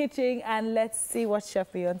go to the kitchen and let's see what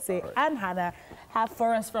Chef Miyonse and Hannah have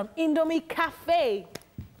for us from Indomie Cafe.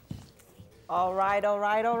 All right, all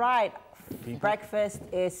right, all right. Breakfast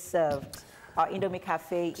is served. Our Indomie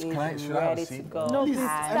Cafe is ready to go. No, please,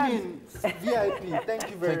 VIP, thank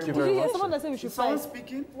you very much. Did you hear someone that said we should Someone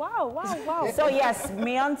speaking? Wow, wow, wow. So yes,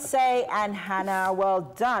 Miyonse and Hannah, well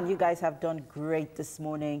done. You guys have done great this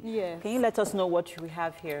morning. Yes. Can you let us know what we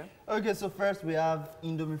have here? Okay, so first we have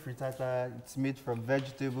Indomie frittata. It's made from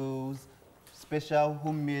vegetables, special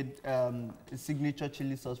homemade signature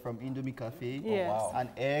chili sauce from Indomie Cafe. Yes. Oh, wow. And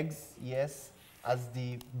eggs, yes, as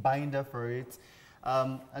the binder for it.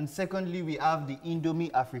 And secondly, we have the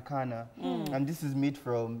Indomie Africana, and this is made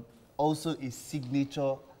from also a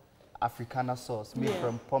signature Africana sauce made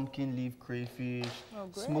from pumpkin leaf, crayfish,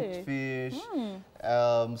 smoked fish,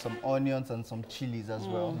 some onions and some chilies as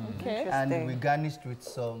well. Okay. And we garnished with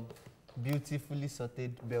some beautifully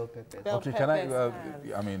sauteed bell peppers. Okay, can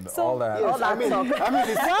I mean, so, all that. Yes, I mean,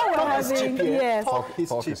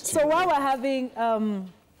 it's so while we're having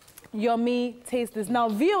yummy taste this. Now,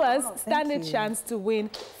 viewers stand a chance to win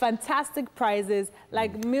fantastic prizes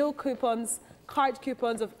like meal coupons, card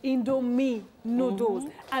coupons of Indomie noodles,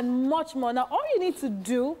 and much more. Now, all you need to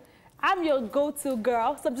do, I'm your go-to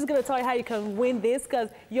girl, so I'm just going to tell you how you can win this, because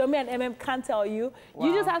Yomi and MM can't tell you. Wow.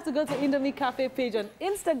 You just have to go to Indomie Cafe page on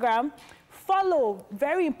Instagram, follow,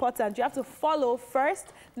 very important, you have to follow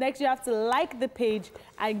first, next you have to like the page,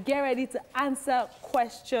 and get ready to answer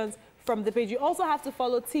questions from the page. You also have to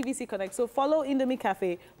follow TVC Connect, so follow Indomie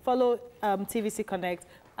Cafe, follow TVC Connect,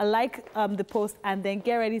 like the post, and then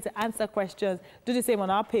get ready to answer questions. Do the same on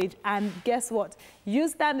our page, and guess what? You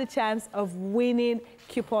stand the chance of winning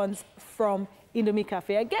coupons from Indomie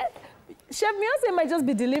Cafe. Again, Chef Miyonse might just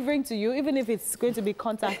be delivering to you, even if it's going to be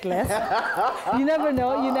contactless. You never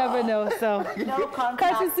know, you never know. So,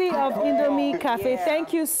 courtesy of Indomie Cafe. Yeah.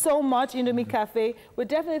 Thank you so much, Indomie Cafe. We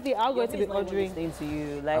definitely are going to be ordering. To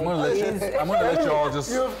you. Like, I'm going to let you all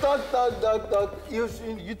just... You've thought. You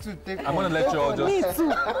two take... I'm going to let you all just... Me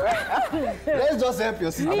too. Let's just help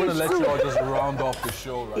yourself. I'm going to let you all just round off the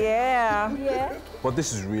show. Right? Yeah. But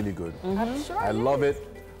this is really good. I'm sure I love it.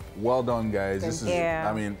 Well done, guys. Thank This is, you.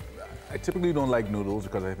 I mean, I typically don't like noodles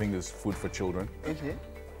because I think it's food for children. Okay.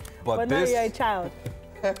 But now this, you're a child.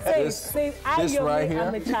 Say, this right here,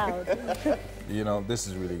 I'm a child. You know, this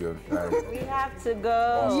is really good. We have to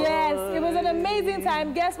go. Yes, it was an amazing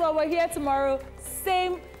time. Guess what? We're here tomorrow,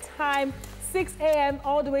 same time, 6 a.m.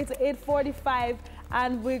 all the way to 8:45,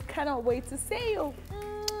 and we cannot wait to see you.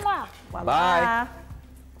 Mwah. Bye.